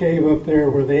little cave up there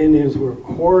where the Indians were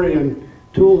quarrying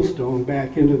tool stone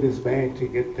back into this bank to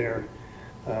get their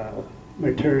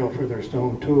material for their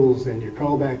stone tools, and you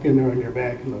crawl back in there on your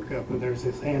back and look up, and there's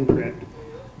this handprint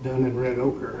done in red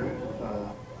ochre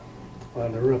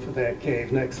on the roof of that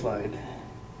cave. Next slide.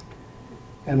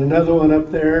 And another one up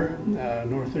there,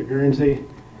 north of Guernsey.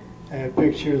 That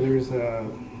picture, there's a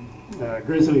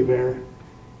grizzly bear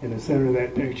in the center of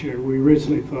that picture. We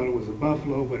originally thought it was a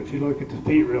buffalo, but if you look at the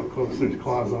feet real close, there's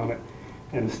claws on it,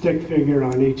 and a stick figure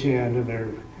on each end,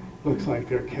 and looks like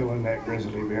they're killing that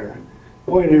grizzly bear.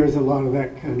 Boy, there's a lot of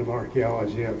that kind of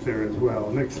archaeology up there as well.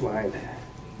 Next slide.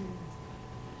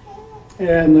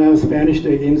 And Spanish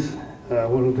diggings,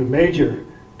 one of the major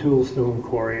toolstone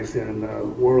quarries in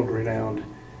world-renowned,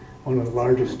 one of the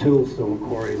largest toolstone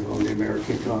quarries on the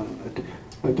American continent.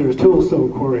 But there's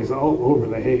toolstone quarries all over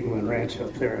the Hageman Ranch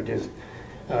up there.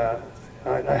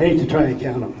 I hate to try and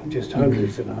count them, just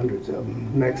hundreds and hundreds of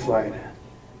them. Next slide.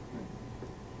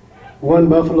 One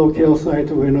buffalo kill site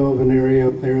that we know of, an area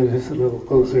up there. This is a little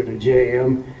closer to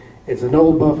JM. It's an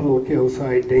old buffalo kill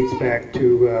site, dates back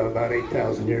to about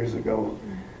 8,000 years ago.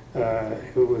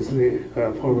 It was the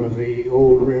form of the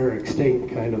old, rare,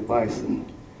 extinct kind of bison.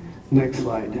 Next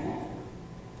slide.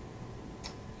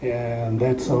 And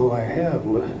that's all I have,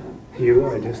 Hugh.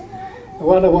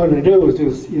 What I wanted to do was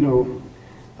just,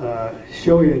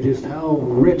 show you just how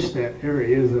rich that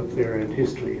area is up there in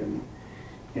history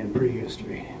and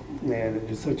prehistory. And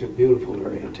it's such a beautiful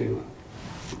area too.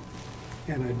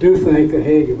 And I do thank the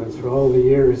Hagemans for all the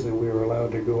years that we were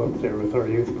allowed to go up there with our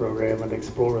youth program and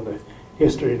explore the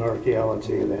history and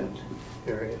archaeology in that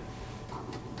area.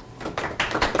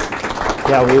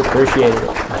 Yeah, we appreciate it.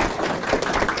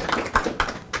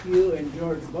 You and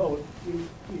George both, you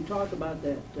talk about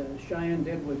that Cheyenne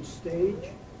Deadwood stage,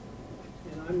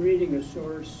 and I'm reading a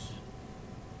source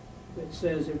that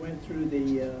says it went through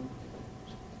the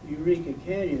Eureka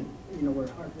Canyon, you know where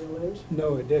Hartville is?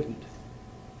 No, it didn't.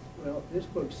 Well, this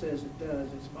book says it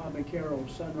does. It's Bob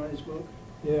McCarroll's Sunrise book.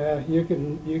 Yeah, you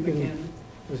can. McCann.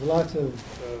 There's lots of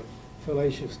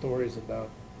fallacious stories about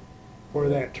where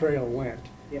that trail went.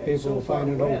 Yeah, it's people so will find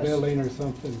far an old west. building or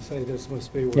something and say this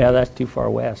must be where. Yeah, that's too far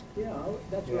west. Yeah,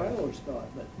 that's what I Yeah. always thought,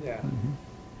 but, Yeah,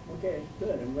 okay,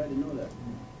 good, I'm glad to know that.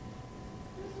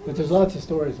 but there's lots of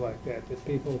stories like that, that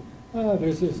people,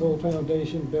 there's this old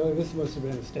foundation building, this must have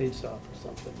been a stage stop or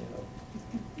something, you know.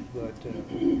 But,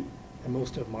 and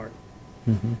most of them aren't.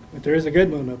 Mhm. But there is a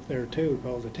good one up there too,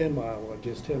 called the 10-mile one,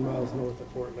 just 10 miles north of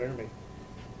Fort Laramie.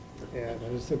 And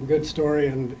there's some good story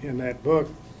in that book,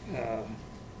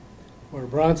 where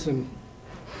Bronson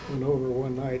went over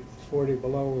one night, 40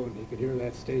 below, and he could hear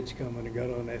that stage coming, and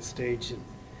got on that stage and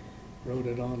rode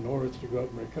it on north to go up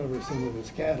and recover some of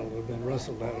his cattle that had been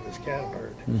rustled out of his cattle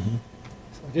herd. Mhm.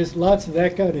 So just lots of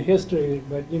that kind of history,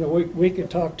 but you know, we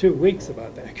could talk 2 weeks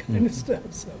about that kind of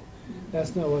stuff, so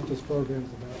that's not what this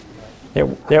program's about.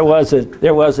 There was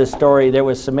a story, there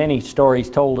was so many stories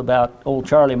told about old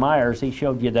Charlie Myers. He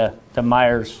showed you the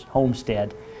Myers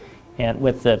homestead, and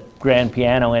with the grand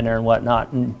piano in there and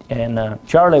whatnot. And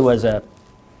Charlie was a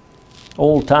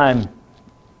old time,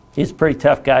 he's a pretty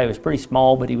tough guy. He was pretty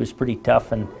small, but he was pretty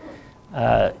tough. And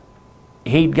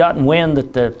he'd gotten wind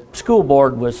that the school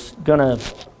board was gonna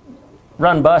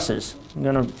run buses,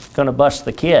 gonna bus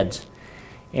the kids.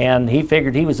 And he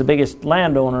figured he was the biggest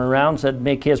landowner around, so it'd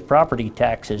make his property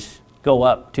taxes go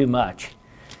up too much.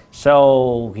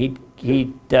 So he'd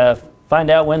find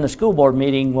out when the school board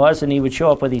meeting was, and he would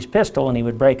show up with his pistol and he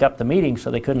would break up the meeting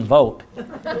so they couldn't vote.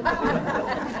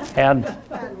 And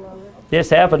this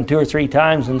happened 2 or 3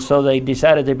 times, and so they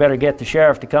decided they better get the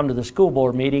sheriff to come to the school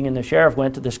board meeting, and the sheriff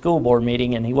went to the school board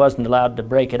meeting, and he wasn't allowed to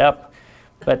break it up.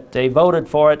 But they voted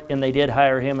for it, and they did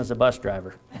hire him as a bus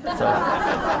driver. So.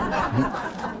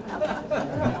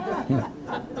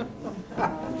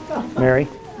 Mary?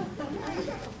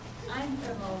 I'm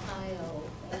from Ohio,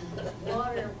 and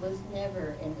water was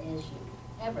never an issue,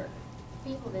 ever.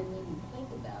 People didn't even think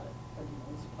about it for the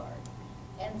most part.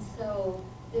 And so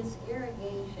this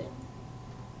irrigation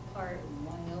part of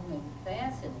Wyoming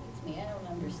fascinates me. I don't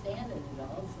understand it at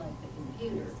all. It's like the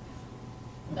computer.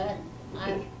 But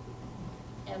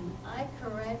am I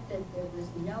correct that there was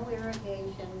no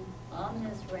irrigation on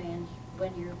this ranch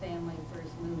when your family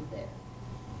first moved there?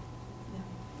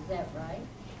 Is that right?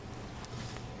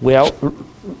 Well,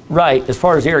 right. As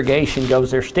far as irrigation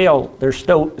goes, there's still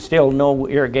no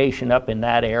irrigation up in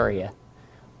that area.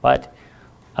 But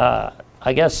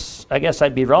I guess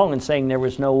I'd be wrong in saying there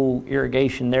was no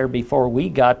irrigation there before we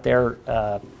got there.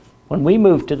 When we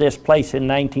moved to this place in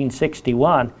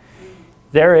 1961,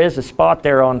 there is a spot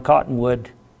there on Cottonwood,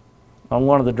 on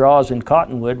one of the draws in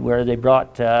Cottonwood, where they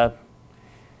brought,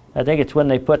 I think it's when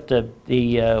they put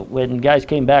when guys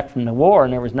came back from the war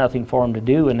and there was nothing for them to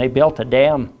do, and they built a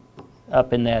dam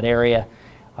up in that area,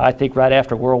 I think right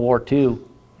after World War II,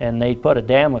 and they put a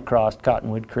dam across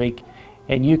Cottonwood Creek,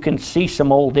 and you can see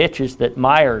some old ditches that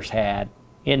Myers had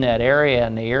in that area,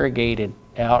 and they irrigated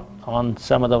out on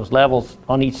some of those levels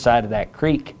on each side of that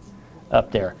creek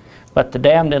up there. But the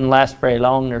dam didn't last very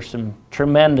long. There's some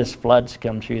tremendous floods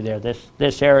come through there.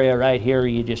 This area right here,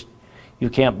 you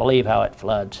can't believe how it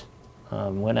floods.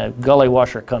 When a gully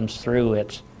washer comes through,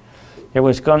 there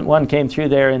was one came through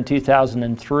there in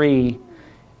 2003,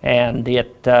 and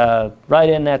right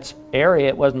in that area,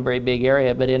 it wasn't a very big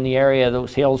area, but in the area of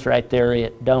those hills right there,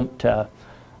 it dumped,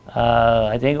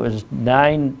 I think it was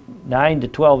 9 to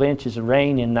 12 inches of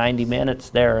rain in 90 minutes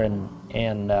there,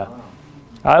 and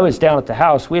I was down at the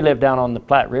house. We live down on the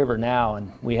Platte River now,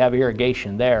 and we have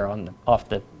irrigation there off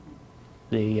the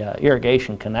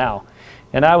irrigation canal.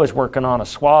 And I was working on a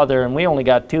swather, and we only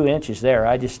got 2 inches there.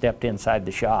 I just stepped inside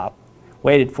the shop,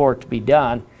 waited for it to be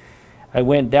done. I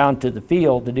went down to the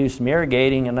field to do some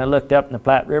irrigating, and I looked up, and the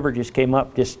Platte River just came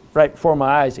up, just right before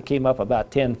my eyes. It came up about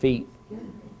 10 feet.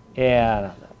 And I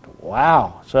thought,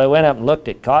 wow. So I went up and looked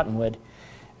at Cottonwood,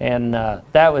 and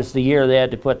that was the year they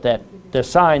had to put the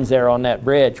signs there on that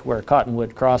bridge where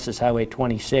Cottonwood crosses Highway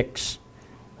 26,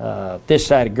 this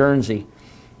side of Guernsey.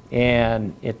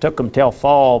 And it took them till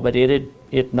fall, but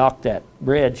it knocked that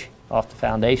bridge off the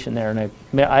foundation there. And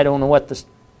I don't know what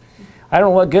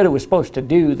good it was supposed to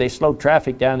do. They slowed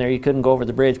traffic down there. You couldn't go over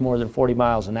the bridge more than 40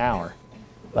 miles an hour.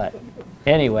 But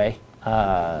anyway,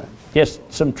 just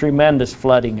some tremendous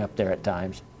flooding up there at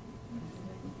times.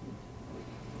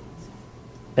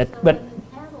 So when the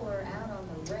cattle are out on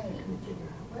the range,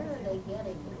 where are they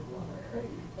getting their water? Are you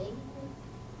taking it?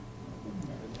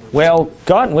 Well,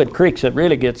 Cottonwood Creek's a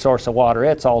really good source of water.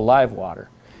 It's all live water.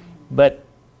 But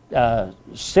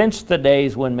since the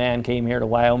days when man came here to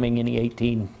Wyoming in the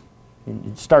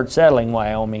started settling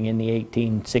Wyoming in the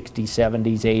 1860s,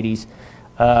 70s,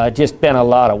 80s, just been a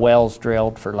lot of wells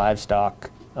drilled for livestock,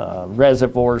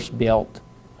 reservoirs built.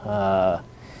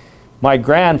 My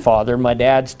grandfather, my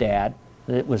dad's dad,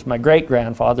 it was my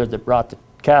great-grandfather that brought the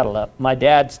cattle up. My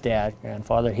dad's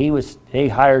grandfather, they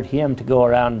hired him to go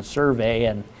around and survey,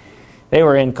 and they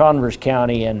were in Converse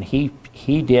County, and he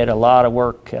did a lot of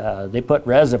work. They put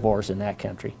reservoirs in that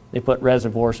country. They put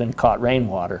reservoirs and caught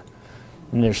rainwater.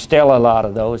 And there's still a lot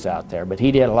of those out there, but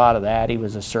he did a lot of that. He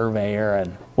was a surveyor,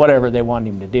 and whatever they wanted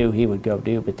him to do, he would go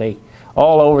do. But they,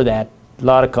 all over that, a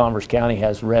lot of Converse County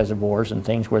has reservoirs and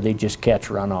things where they just catch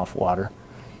runoff water.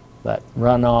 But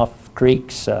runoff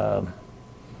creeks, of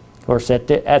course, at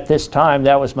this time,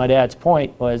 that was my dad's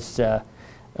point, was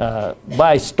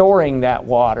by storing that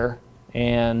water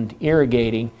and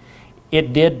irrigating,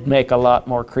 it did make a lot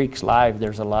more creeks live.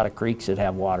 There's a lot of creeks that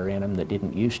have water in them that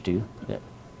didn't used to, that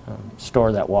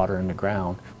store that water in the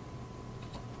ground.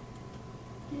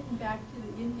 Getting back to the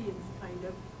Indians, kind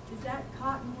of, is that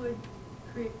Cottonwood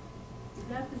Creek, is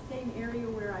that the same area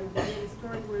where I read a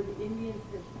story where the Indians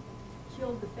had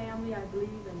killed the family, I believe,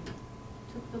 and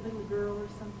took the little girl or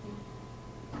something?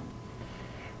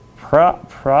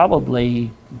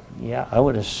 Probably, yeah, I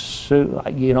would assume,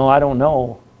 you know, I don't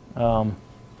know. I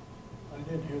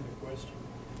didn't hear the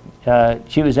question.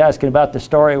 She was asking about the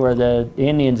story where the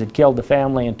Indians had killed the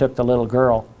family and took the little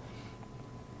girl.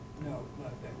 No,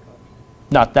 not that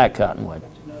Cottonwood. Not that Cottonwood.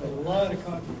 No, a lot of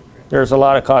Cottonwood creeks. There's a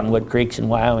lot of Cottonwood creeks in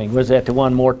Wyoming. Was that the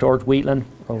one more towards Wheatland?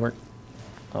 Over?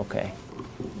 Okay.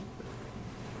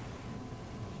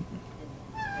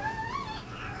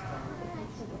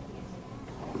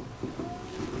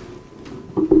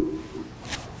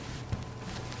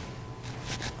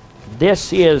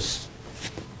 This is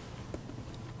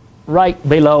right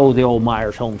below the old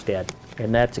Myers homestead,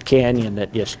 and that's a canyon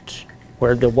that just,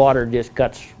 where the water just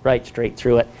cuts right straight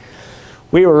through it.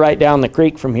 We were right down the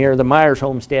creek from here. The Myers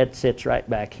homestead sits right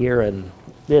back here, and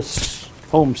this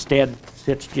homestead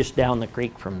sits just down the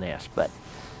creek from this. But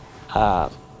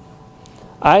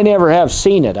I never have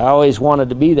seen it. I always wanted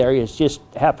to be there. It's just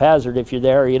haphazard if you're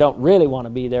there. You don't really want to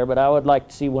be there, but I would like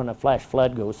to see when a flash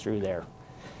flood goes through there.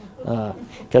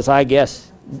 Because I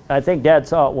think Dad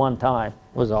saw it one time,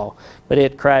 was all. But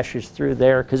it crashes through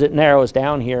there because it narrows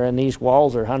down here, and these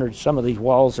walls are hundreds, some of these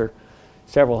walls are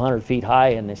several hundred feet high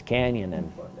in this canyon.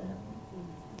 And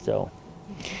so,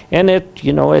 and it,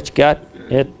 you know, it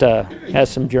has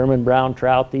some German brown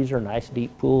trout. These are nice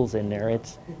deep pools in there.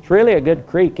 It's really a good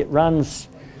creek. It runs,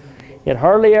 it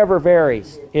hardly ever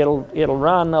varies. It'll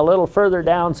run a little further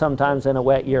down sometimes in a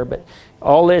wet year, but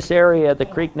all this area, the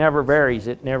creek never varies.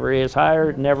 It never is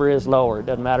higher, it never is lower. It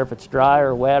doesn't matter if it's dry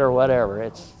or wet or whatever.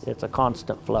 It's a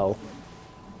constant flow.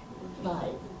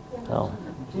 So,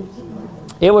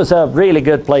 it was a really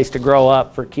good place to grow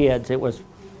up for kids. It was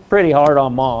pretty hard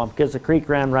on Mom because the creek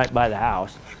ran right by the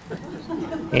house.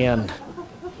 And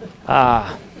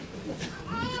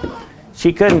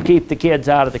she couldn't keep the kids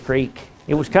out of the creek.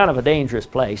 It was kind of a dangerous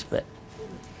place, but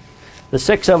the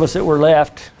 6 of us that were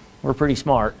left were pretty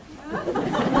smart.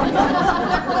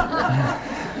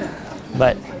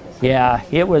 But yeah,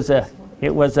 it was a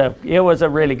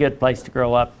really good place to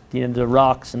grow up. You know, the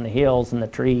rocks and the hills and the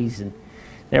trees, and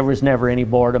there was never any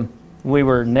boredom. We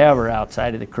were never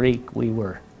outside of the creek. We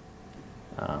were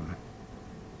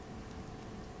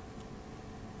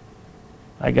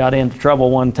I got into trouble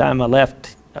one time. I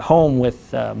left home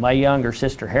with my younger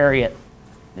sister Harriet.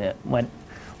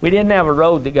 We didn't have a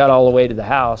road that got all the way to the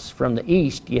house. From the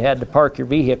east, you had to park your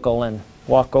vehicle and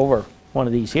walk over one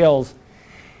of these hills.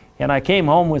 And I came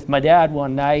home with my dad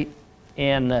one night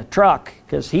in the truck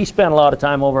because he spent a lot of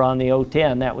time over on the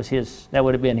 010. That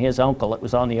would have been his uncle. It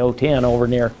was on the 010 over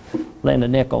near Linda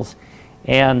Nichols.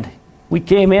 And we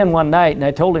came in one night, and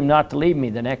I told him not to leave me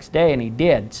the next day, and he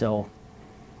did. So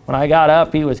when I got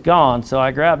up, he was gone. So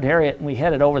I grabbed Harriet, and we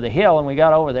headed over the hill, and we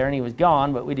got over there, and he was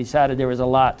gone. But we decided there was a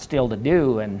lot still to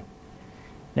do, and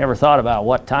never thought about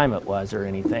what time it was or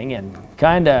anything. And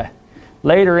kind of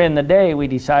later in the day, we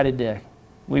decided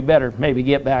we better maybe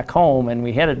get back home. And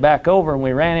we headed back over, and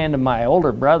we ran into my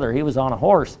older brother. He was on a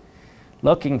horse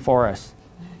looking for us.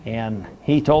 And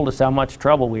he told us how much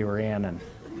trouble we were in. And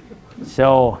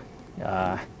so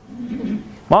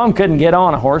Mom couldn't get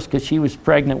on a horse because she was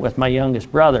pregnant with my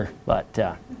youngest brother.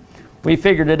 But we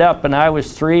figured it up, and I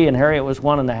was 3 and Harriet was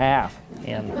 1.5.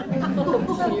 And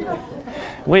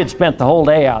we had spent the whole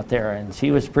day out there, and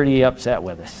she was pretty upset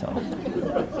with us. So.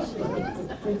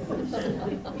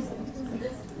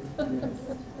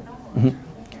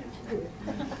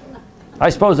 I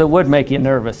suppose it would make you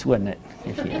nervous, wouldn't it?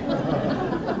 If you...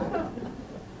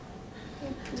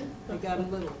 We got a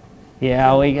little.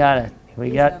 Yeah, we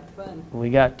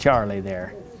got Charlie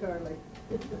there. Charlie.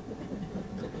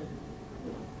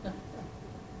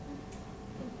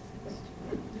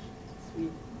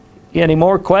 Any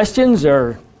more questions,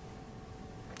 or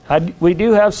we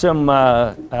do have some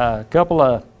I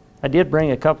did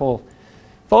bring a couple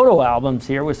photo albums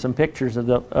here with some pictures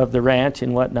of the ranch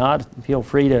and whatnot. Feel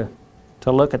free to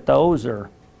look at those, or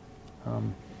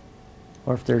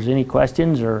if there's any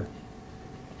questions. Or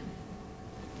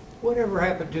Whatever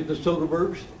happened to the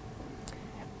Soderbergs?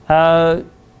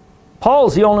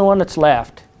 Paul's the only one that's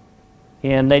left,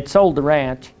 and they'd sold the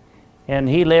ranch, and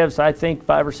he lives, I think,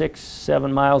 5 or 6,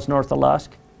 7 miles north of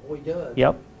Lusk. Oh, he does?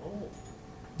 Yep. Oh.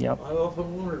 Yep. I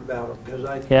often wondered about him because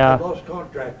I Yeah. lost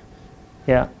contact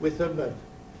Yeah. with them, but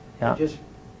Yeah.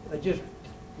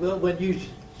 well, when you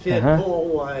said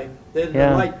Paul, then Yeah.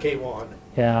 the light came on.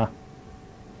 Yeah.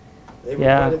 They were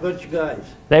Yeah. quite a bunch of guys.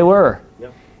 They were.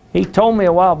 Yep. He told me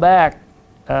a while back,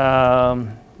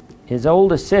 his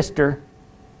oldest sister,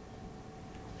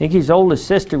 I think his oldest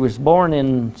sister was born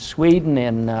in Sweden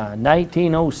in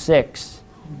 1906,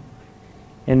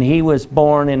 and he was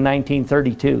born in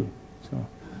 1932. So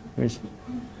there's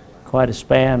quite a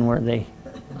span where they,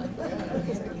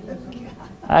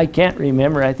 I can't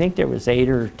remember, I think there was 8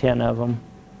 or 10 of them.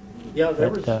 Yeah, there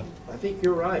But, was, I think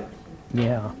you're right.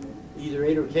 Yeah, Either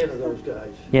 8 or 10 of those guys.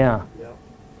 yeah, Yeah.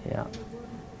 yeah.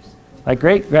 My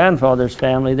great-grandfather's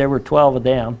family, there were 12 of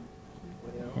them.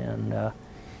 Yeah. And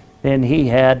then he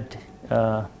had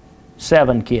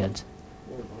 7 kids.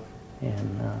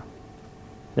 And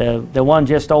the one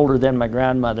just older than my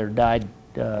grandmother died,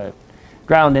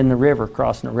 drowned in the river,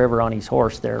 crossing the river on his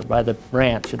horse there by the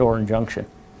ranch at Orange Junction.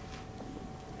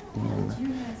 And, Did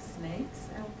you have snakes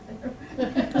out there?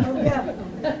 Oh, yeah.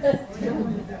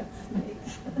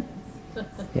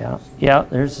 yeah, yeah.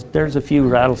 There's a few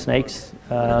rattlesnakes.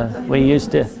 We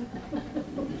used to.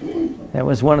 That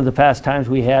was one of the pastimes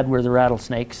we had, were the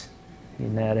rattlesnakes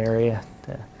in that area.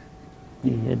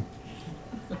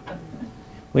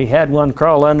 We had one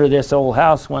crawl under this old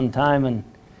house one time, and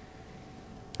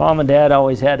Mom and Dad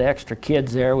always had extra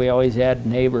kids there. We always had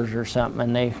neighbors or something,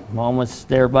 and Mom was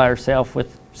there by herself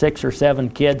with 6 or 7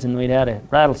 kids, and we'd had a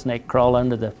rattlesnake crawl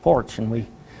under the porch, and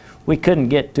we couldn't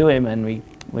get to him, and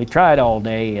we tried all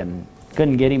day and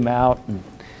couldn't get him out. And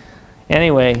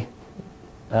anyway,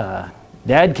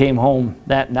 Dad came home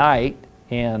that night,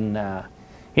 and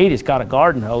he just got a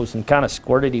garden hose and kind of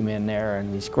squirted him in there,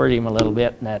 and he squirted him a little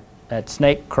bit, and that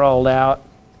snake crawled out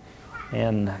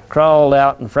in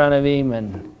front of him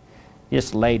and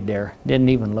just laid there, didn't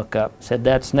even look up. Said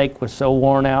that snake was so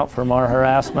worn out from our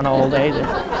harassment all day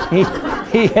that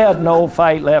he had no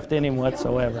fight left in him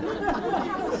whatsoever.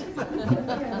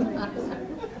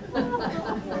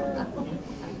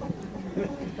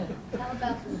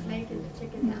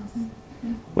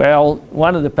 Well,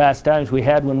 one of the pastimes we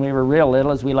had when we were real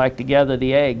little is we liked to gather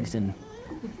the eggs, and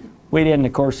we didn't,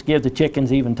 of course, give the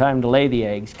chickens even time to lay the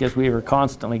eggs because we were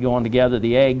constantly going to gather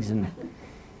the eggs. And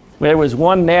there was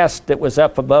one nest that was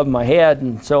up above my head,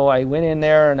 and so I went in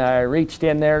there and I reached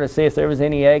in there to see if there was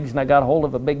any eggs, and I got hold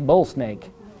of a big bull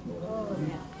snake.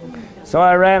 So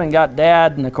I ran and got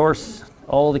Dad, and of course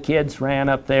all the kids ran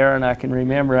up there, and I can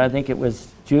remember, I think it was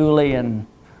Julie and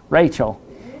Rachel,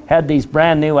 had these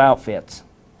brand new outfits.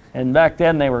 And back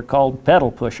then they were called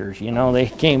pedal pushers, you know, they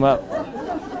came up.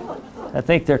 I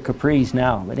think they're capris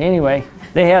now. But anyway,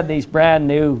 they had these brand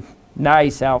new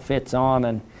nice outfits on,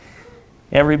 and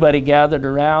everybody gathered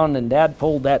around, and Dad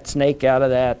pulled that snake out of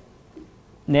that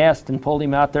nest and pulled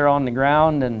him out there on the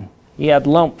ground, and he had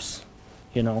lumps,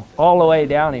 you know, all the way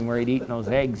down him where he'd eaten those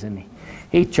eggs. And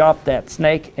he chopped that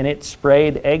snake, and it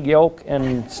sprayed egg yolk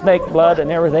and snake blood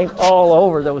and everything all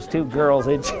over those 2 girls.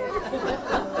 Did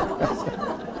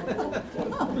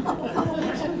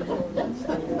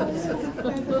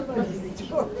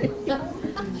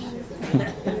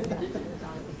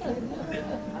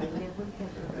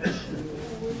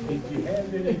you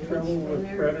have any trouble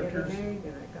with predators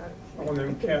on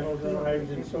them cattle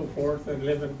drives and so forth, and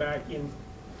living back in,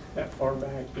 that far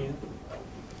back in?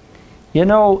 You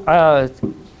know,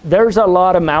 there's a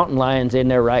lot of mountain lions in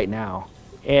there right now,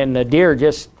 and the deer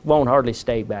just won't hardly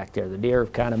stay back there. The deer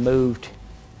have kind of moved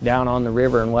down on the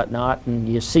river and whatnot, and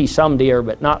you see some deer,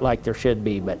 but not like there should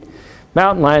be. But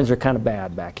mountain lions are kind of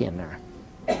bad back in there.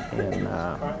 And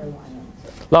a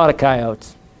lot of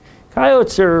coyotes.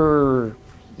 Coyotes are,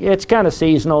 it's kind of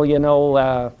seasonal, you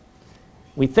know.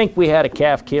 We think we had a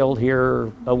calf killed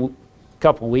here a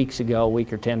couple weeks ago, a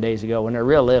week or 10 days ago, when they're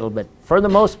real little. But for the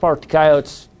most part, the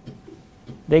coyotes,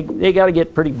 they got to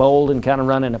get pretty bold and kind of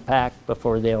run in a pack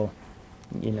before they'll,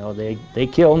 you know, they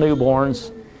kill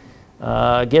newborns.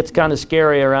 Gets kind of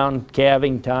scary around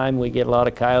calving time. We get a lot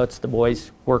of coyotes. The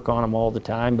boys work on them all the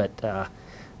time, but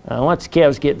Once the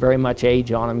calves get very much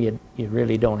age on them, you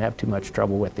really don't have too much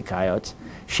trouble with the coyotes.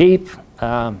 Sheep,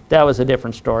 that was a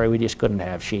different story. We just couldn't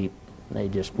have sheep. They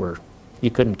just were,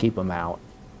 you couldn't keep them out.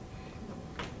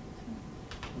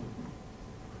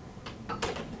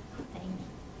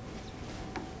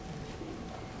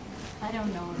 I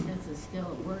don't know if this is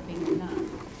still working or not.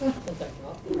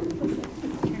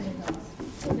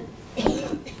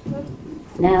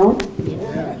 Now?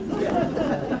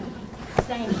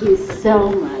 Thank you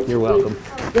so much. You're welcome.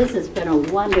 This has been a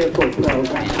wonderful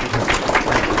program.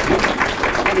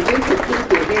 And we could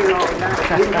keep you here all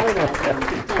night. You know that from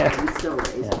telling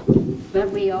stories.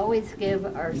 But we always give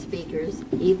our speakers,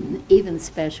 even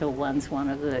special ones, one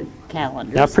of the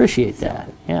calendars. I appreciate that.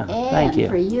 Yeah, thank you.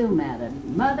 And for you,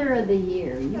 Madam, Mother of the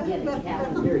Year, you get a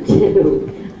calendar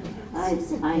too. I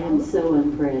am so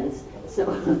impressed. So,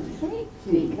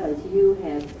 because you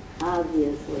have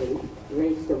obviously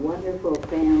raised a wonderful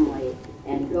family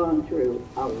and gone through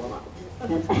a lot,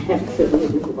 an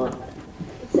absolute lot.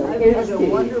 So I've here's had a to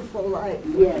you. wonderful life.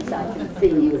 Yes, I can see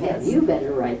you have. You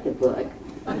better write the book.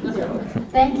 So,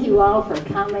 thank you all for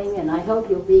coming, and I hope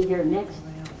you'll be here next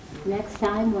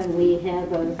time when we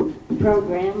have a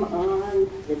program on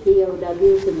the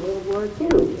POWs in World War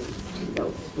II.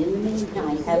 So, in the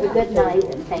meantime, have a good night,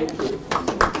 and thank you.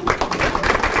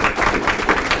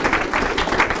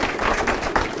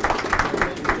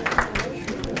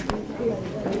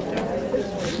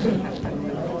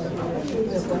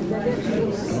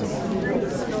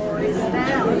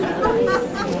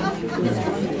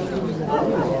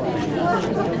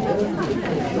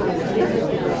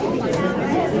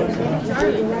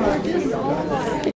 Charlie.